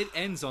 It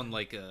ends on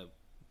like a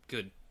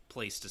good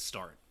place to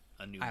start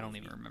a new movie. I don't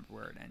even remember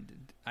where it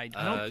ended.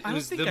 It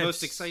was the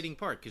most exciting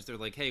part, because they're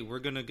like, hey, we're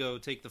going to go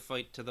take the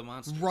fight to the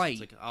monsters. Right.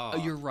 It's like, oh,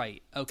 you're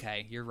right.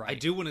 Okay, you're right. I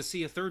do want to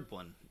see a third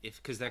one,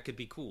 because that could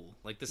be cool.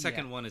 Like, the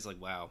second one is like,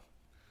 wow.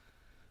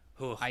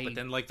 But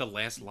then, like, the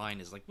last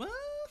line is like, what?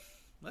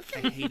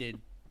 Okay.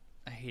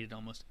 I hated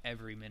almost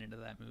every minute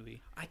of that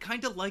movie. I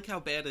kind of like how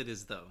bad it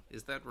is, though.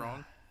 Is that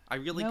wrong? I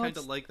really kind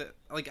of like that.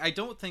 Like, I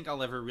don't think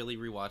I'll ever really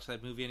rewatch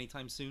that movie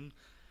anytime soon.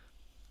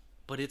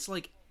 But it's,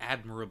 like,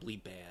 admirably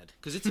bad.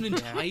 Because it's an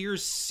entire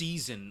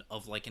season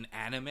of, like, an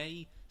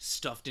anime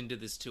stuffed into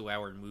this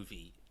 2-hour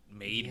movie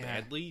made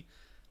badly.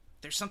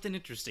 There's something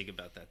interesting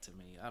about that to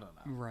me. I don't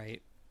know.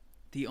 Right.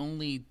 The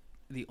only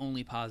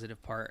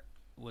positive part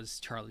was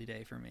Charlie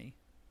Day for me.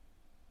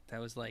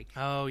 That was, like...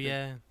 Oh,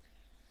 yeah.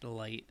 The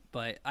light.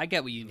 But I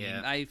get what you mean.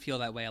 Yeah. I feel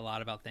that way a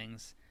lot about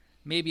things.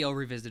 Maybe I'll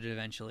revisit it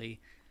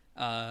eventually.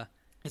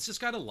 It's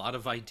just got a lot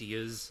of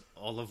ideas,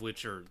 all of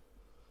which are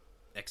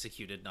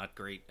executed not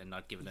great and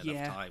not given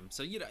enough time.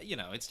 So you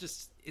know,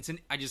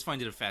 I just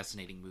find it a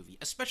fascinating movie,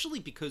 especially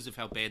because of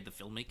how bad the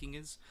filmmaking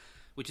is,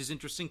 which is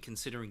interesting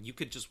considering you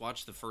could just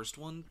watch the first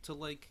one to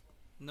like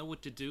know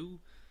what to do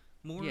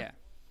more. Yeah.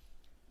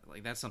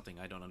 Like that's something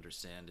I don't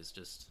understand, is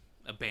just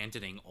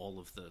abandoning all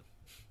of the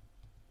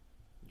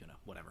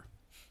whatever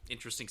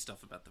interesting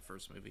stuff about the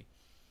first movie.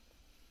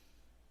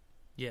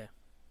 Yeah.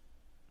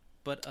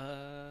 But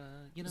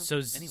anyway.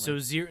 So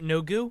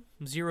zero goo?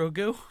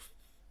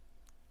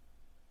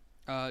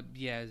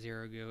 Yeah,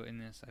 zero goo in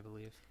this, I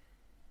believe.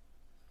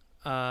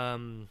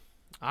 All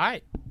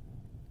right.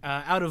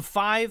 Out of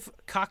 5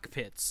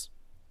 cockpits.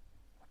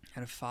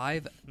 Out of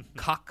 5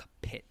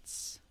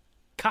 cockpits.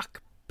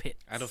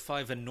 Cockpits. Out of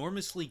 5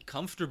 enormously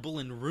comfortable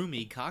and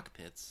roomy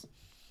cockpits.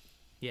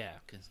 Yeah.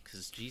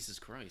 Because Jesus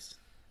Christ.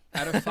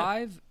 Out of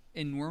 5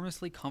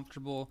 enormously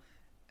comfortable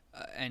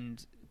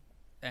and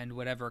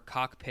whatever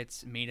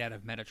cockpits made out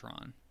of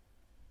Metatron.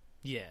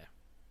 Yeah.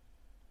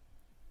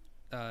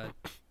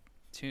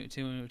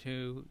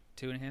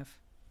 2.5.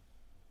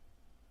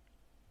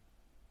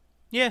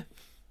 Yeah.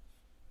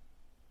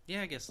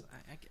 Yeah, I guess.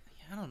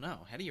 I don't know.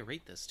 How do you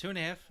rate this?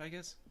 2.5, I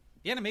guess.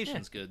 The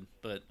animation's good,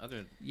 but other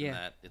than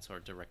that, it's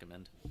hard to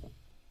recommend.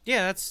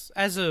 Yeah, that's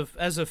as a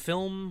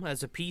film,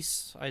 as a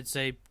piece, I'd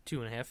say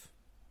 2.5.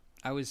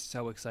 I was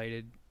so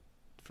excited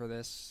for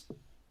this,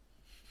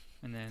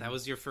 and then that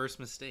was your first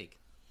mistake.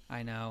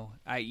 I know.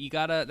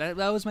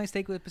 That was my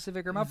mistake with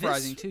Pacific Rim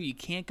Uprising too. You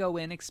can't go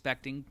in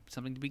expecting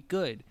something to be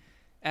good,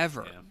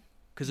 ever,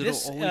 because it'll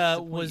always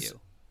disappoint was you.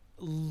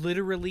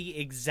 Literally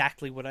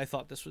exactly what I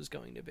thought this was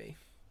going to be.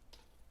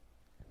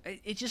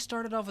 It just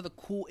started off with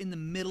in the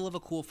middle of a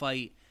cool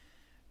fight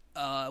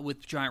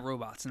with giant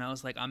robots, and I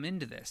was like, I'm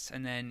into this.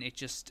 And then it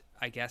just,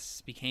 I guess,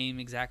 became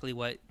exactly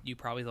what you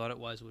probably thought it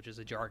was, which is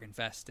a jargon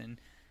fest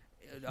and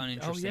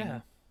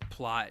uninteresting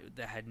plot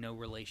that had no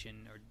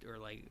relation or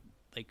like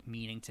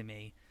meaning to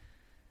me.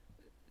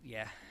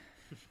 Yeah.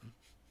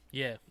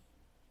 Yeah.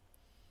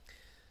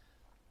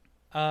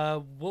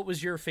 What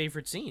was your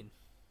favorite scene?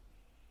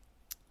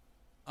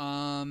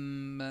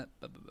 I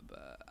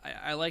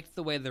liked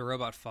the way the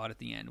robot fought at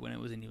the end when it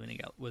was an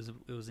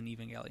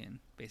Evangelion,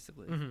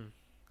 basically. Mm-hmm.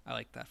 I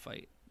liked that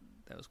fight.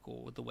 That was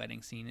cool with the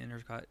wedding scene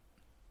intercut.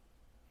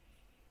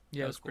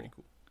 Yeah, it was pretty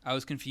cool. I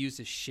was confused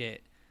as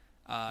shit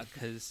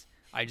because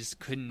I just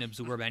couldn't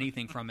absorb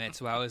anything from it.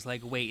 So I was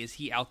like, wait, is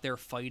he out there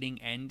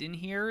fighting End in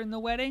here in the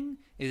wedding?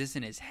 Is this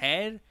in his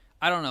head?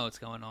 I don't know what's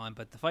going on,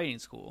 but the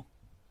fighting's cool.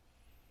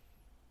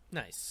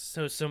 Nice.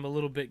 So a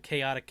little bit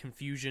chaotic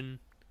confusion.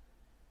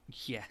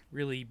 Yeah.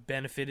 Really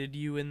benefited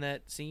you in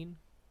that scene?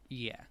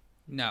 Yeah.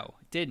 No,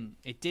 it didn't.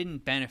 It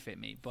didn't benefit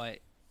me, but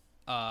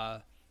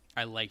I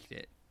liked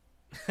it.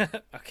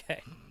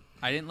 Okay.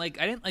 I didn't like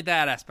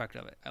that aspect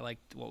of it. I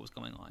liked what was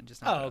going on,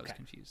 just not that I was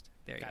confused.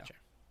 There you go.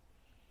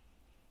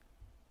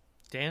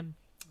 Dan?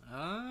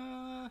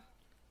 I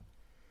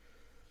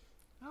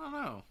don't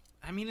know.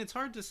 I mean, it's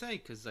hard to say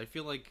because I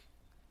feel like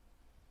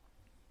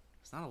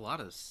It's not a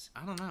lot of...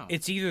 I don't know.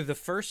 It's either the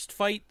first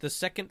fight, the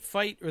second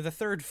fight, or the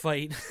third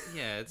fight.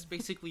 Yeah, it's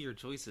basically your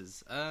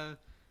choices. I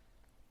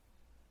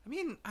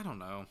mean, I don't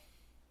know.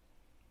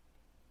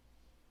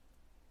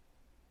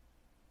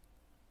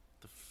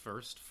 The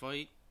first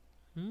fight?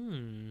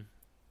 I'm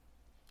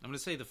going to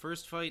say the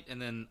first fight,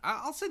 and then...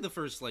 I'll say the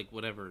first, like,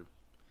 whatever.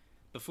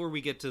 Before we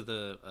get to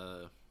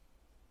the,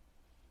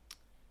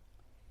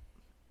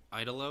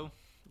 Idolo.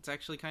 It's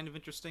actually kind of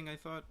interesting, I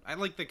thought. I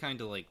like the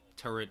kind of, like,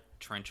 turret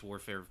trench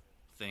warfare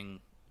thing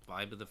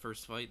vibe of the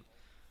first fight.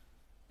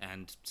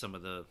 And some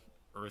of the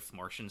Earth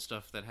Martian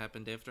stuff that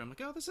happened after. I'm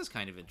like, oh, this is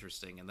kind of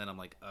interesting. And then I'm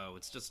like, oh,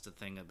 it's just a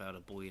thing about a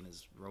boy and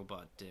his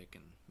robot dick,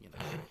 and, you know.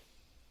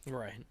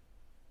 Right.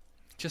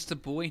 Just a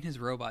boy and his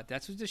robot.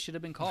 That's what this should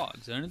have been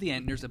called. Zone of the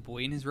Enders, a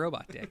boy and his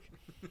robot dick.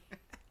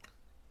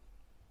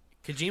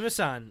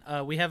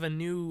 Kojima-san, we have a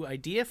new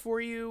idea for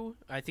you.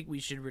 I think we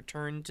should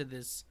return to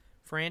this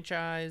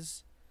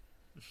franchise.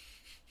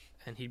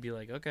 And he'd be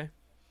like, okay.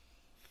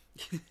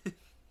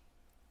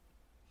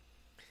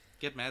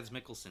 Get Mads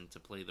Mikkelsen to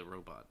play the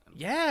robot.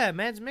 Yeah,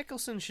 Mads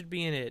Mikkelsen should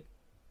be in it.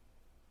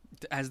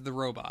 As the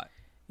robot.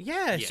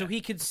 Yeah, so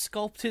he could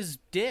sculpt his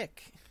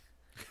dick.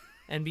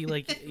 And be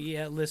like,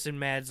 yeah, listen,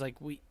 Mads,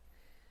 like, we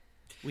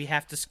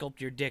have to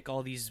sculpt your dick.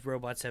 All these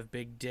robots have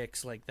big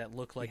dicks, like, that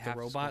look like the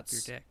robots. To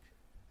sculpt your dick.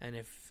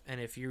 And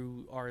if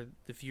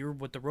you're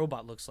what the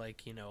robot looks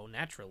like, you know,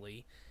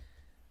 naturally...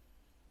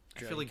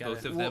 I feel like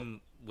both of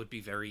them would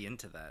be very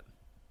into that.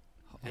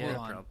 Hold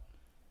on.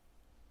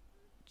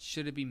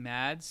 Should it be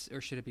Mads or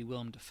should it be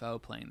Willem Dafoe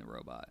playing the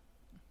robot?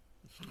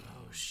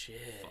 Oh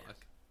shit!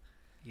 Fuck.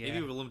 Yeah.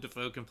 Maybe Willem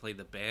Dafoe can play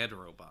the bad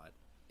robot.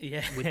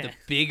 Yeah, with the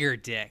bigger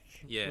dick.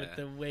 Yeah, with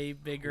the way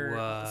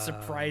bigger,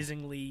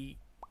 surprisingly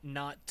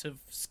not to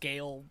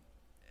scale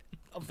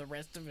of the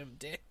rest of him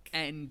dick.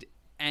 And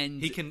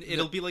he can.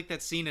 It'll be like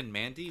that scene in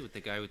Mandy with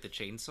the guy with the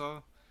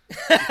chainsaw.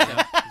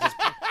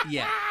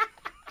 Yeah.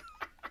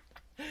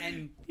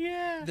 And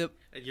the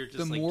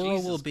like,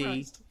 moral will be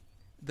Christ.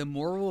 The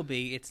moral will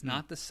be it's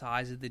not the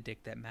size of the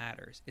dick that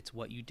matters, it's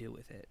what you do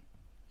with it.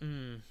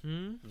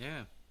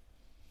 Yeah,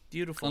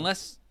 beautiful.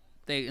 Unless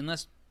the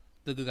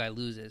good guy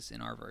loses in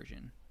our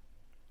version,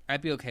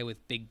 I'd be okay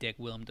with big dick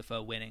Willem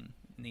Dafoe winning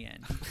in the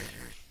end.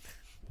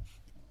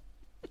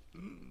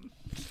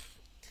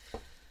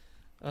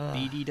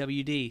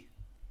 BDWD.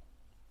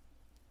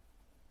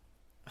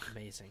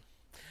 Amazing.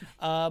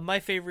 My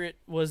favorite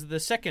was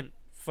the second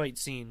fight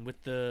scene with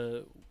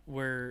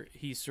where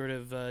he sort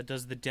of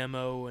does the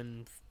demo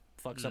and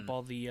fucks up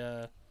all the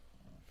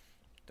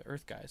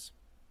Earth guys.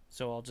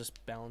 So I'll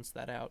just balance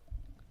that out.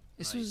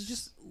 This was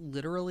just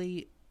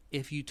literally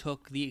if you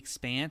took The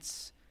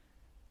Expanse,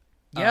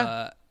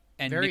 and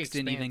mixed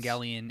in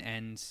Evangelion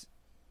and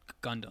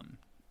Gundam,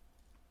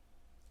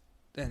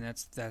 and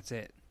that's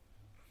it.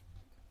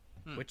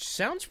 Which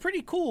sounds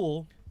pretty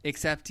cool.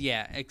 Except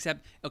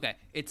okay,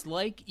 it's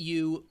like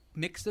you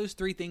mix those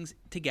three things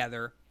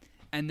together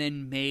and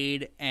then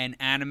made an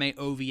anime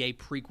OVA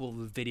prequel of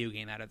a video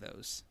game out of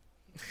those.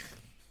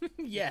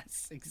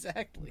 Yes,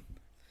 exactly.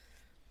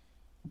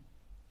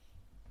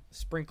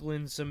 Sprinkle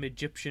in some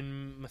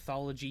Egyptian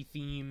mythology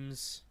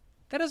themes.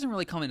 That doesn't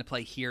really come into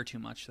play here too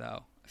much,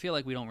 though. I feel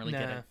like we don't really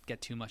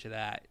get too much of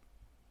that,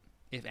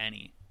 if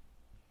any.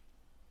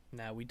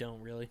 No, we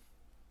don't really.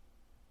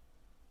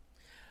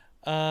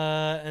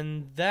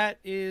 And that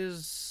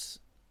is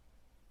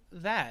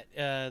that.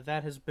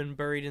 That has been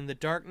buried in the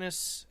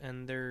darkness,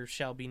 and there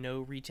shall be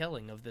no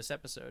retelling of this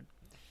episode.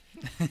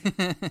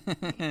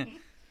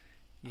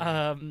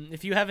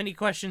 If you have any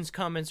questions,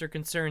 comments, or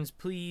concerns,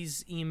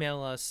 please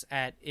email us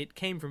at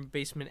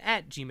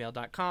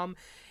itcamefromabasement@gmail.com.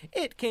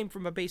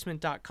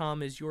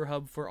 Itcamefromabasement.com is your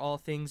hub for all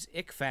things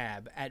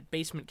ICFAB. At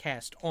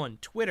BasementCast on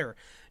Twitter.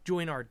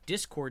 Join our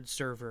Discord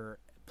server.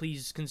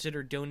 Please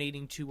consider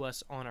donating to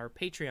us on our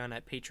Patreon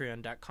at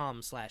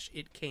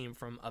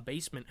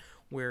patreon.com/itcamefromabasement,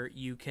 where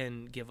you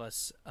can give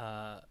us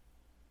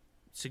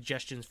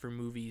suggestions for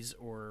movies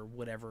or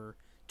whatever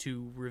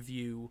to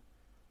review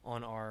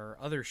on our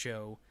other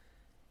show,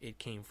 It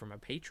Came From a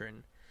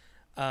Patron.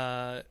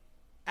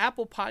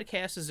 Apple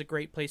Podcasts is a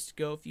great place to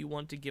go if you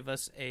want to give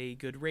us a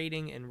good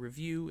rating and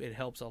review. It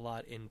helps a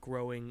lot in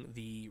growing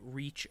the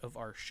reach of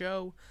our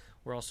show.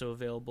 We're also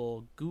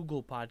available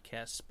Google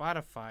Podcasts,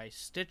 Spotify,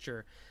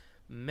 Stitcher,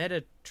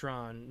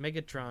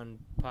 Megatron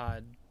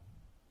Pod,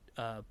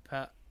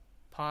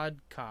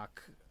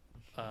 Podcock,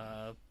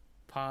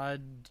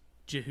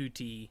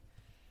 Podjahuti,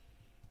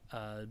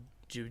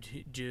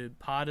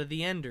 Pod of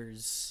the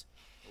Enders,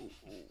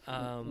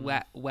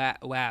 wet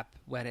ass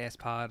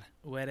pod,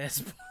 wet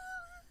ass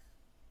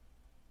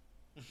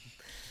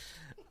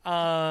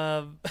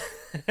pod.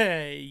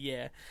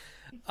 Yeah.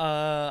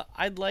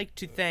 I'd like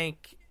to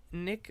thank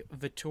Nick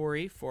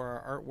Vittori for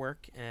our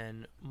artwork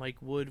and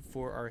Mike Wood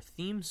for our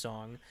theme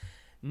song.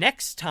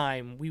 Next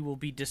time we will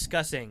be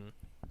discussing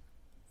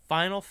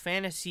Final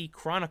Fantasy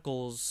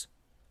Chronicles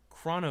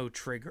Chrono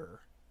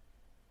Trigger.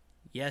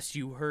 Yes,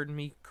 you heard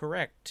me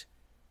correct.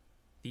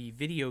 The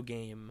video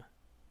game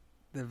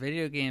The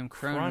video game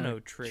Chrono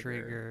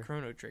Trigger.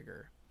 Chrono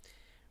Trigger.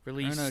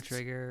 Released, Chrono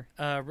Trigger.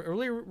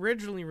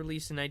 Originally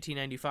released in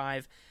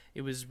 1995.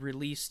 It was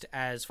released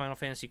as Final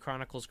Fantasy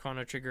Chronicles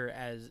Chrono Trigger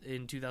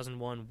in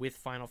 2001 with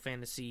Final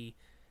Fantasy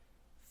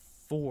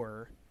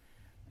 4.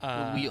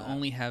 We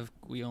only have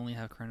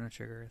Chrono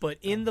Trigger. But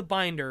in the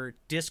binder,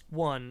 disc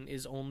 1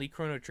 is only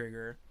Chrono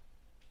Trigger.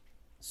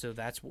 So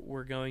that's what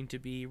we're going to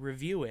be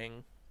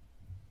reviewing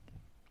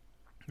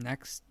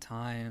next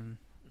time.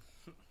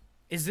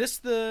 Is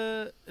this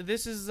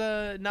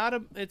not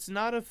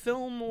a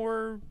film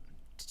or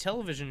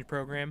television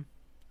program?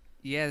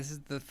 Yeah, this is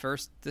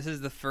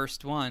the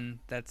first one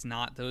that's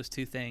not those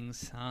two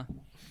things, huh?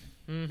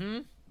 Mm-hmm.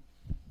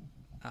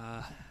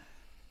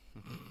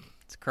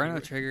 It's Chrono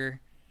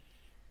Trigger.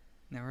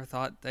 Never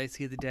thought I'd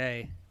see the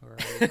day where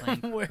I was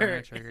playing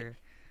Chrono Trigger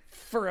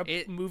for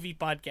a movie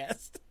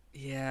podcast.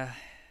 Yeah.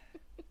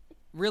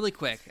 Really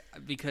quick,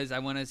 because I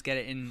want to get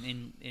it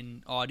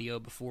in audio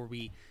before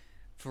we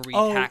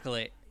tackle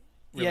it.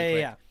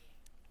 Really quick.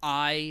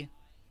 Yeah.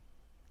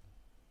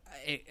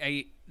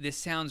 This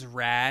sounds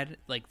rad.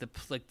 Like the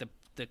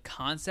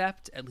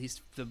concept, at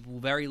least the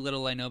very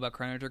little I know about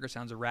Chrono Trigger,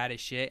 sounds rad as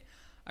shit.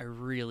 I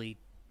really,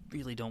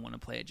 really don't want to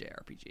play a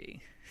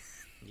JRPG.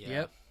 Yeah.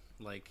 Yep.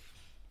 Like,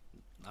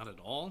 not at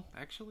all,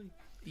 actually.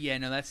 Yeah,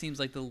 no, that seems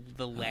like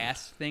the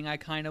last thing I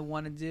kind of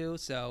want to do.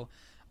 So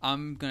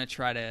I'm gonna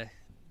try to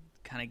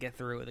kind of get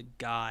through it with a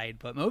guide,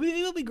 but maybe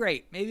it'll be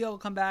great. Maybe I'll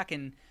come back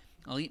and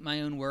I'll eat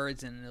my own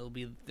words, and it'll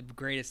be the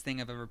greatest thing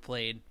I've ever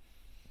played.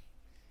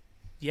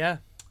 Yeah.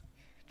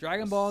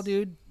 Dragon Ball,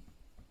 dude.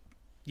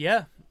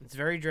 Yeah, it's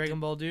very Dragon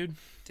Ball, dude.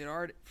 Did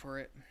art for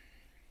it.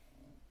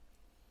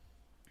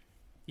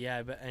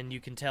 Yeah, and you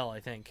can tell, I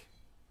think.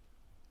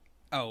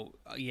 Oh,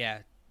 yeah.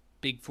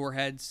 Big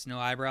foreheads, no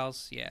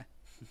eyebrows, yeah.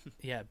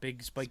 Yeah,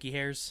 big spiky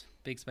hairs.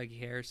 Big spiky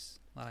hairs,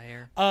 a lot of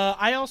hair.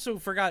 I also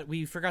forgot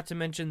to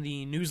mention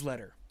the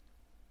newsletter.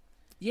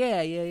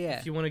 Yeah.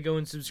 If you want to go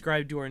and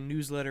subscribe to our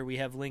newsletter, we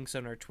have links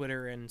on our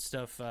Twitter and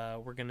stuff.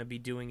 We're going to be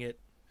doing it,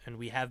 and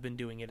we have been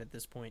doing it at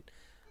this point.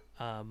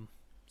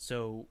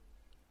 So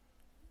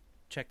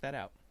check that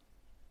out.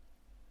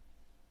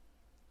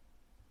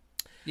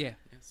 Yeah.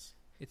 Yes.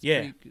 It's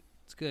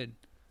good.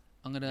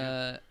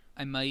 I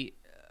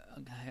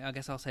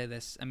guess I'll say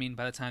this. I mean,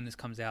 by the time this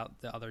comes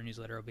out, the other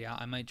newsletter will be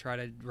out. I might try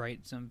to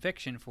write some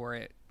fiction for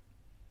it.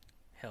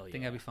 Hell yeah. I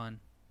think that'd be fun.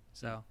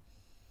 So.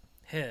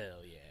 Hell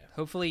yeah.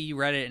 Hopefully you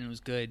read it and it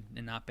was good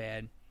and not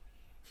bad.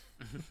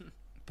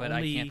 But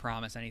I can't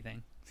promise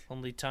anything.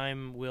 Only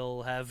time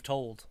will have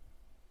told.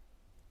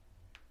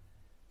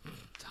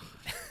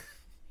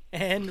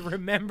 And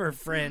remember,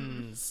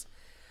 friends,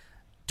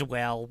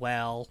 dwell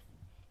well.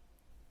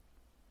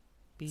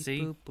 Beep, See?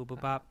 boop, boop, boop,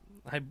 bop.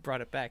 I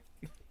brought it back.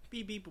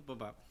 Beep, beep, boop, boop,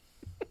 bop.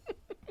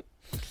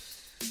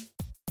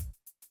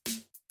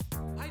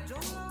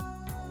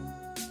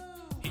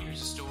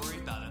 Here's a story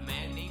about a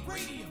man named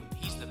Radium.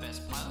 He's the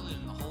best pilot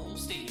in the whole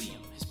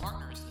stadium. His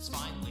partner is this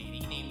fine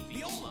lady named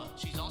Viola.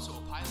 She's also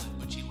a pilot,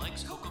 but she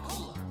likes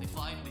Coca-Cola. They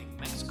fly big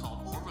mechs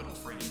called orbital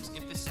frames.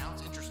 If this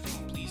sounds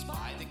interesting, please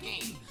buy the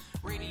game.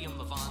 Radium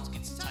Levans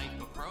gets a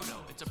type of proto.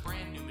 It's a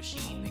brand new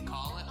machine, they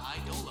call it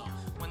Idolo.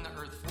 When the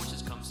Earth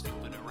forces come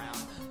snooping around,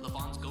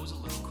 Levans goes a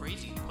little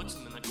crazy and puts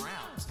them in the ground.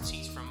 Since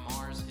he's from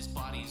Mars, his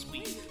body is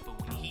weak, but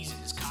when he's in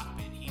his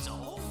cockpit, he's a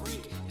whole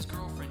freak. His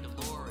girlfriend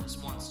Dolores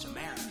wants to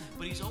marry,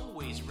 but he's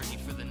always ready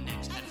for the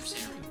next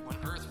adversary. When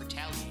Earth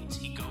retaliates,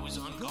 he goes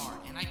on guard,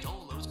 and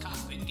Idolo's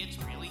cockpit gets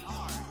really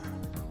hard.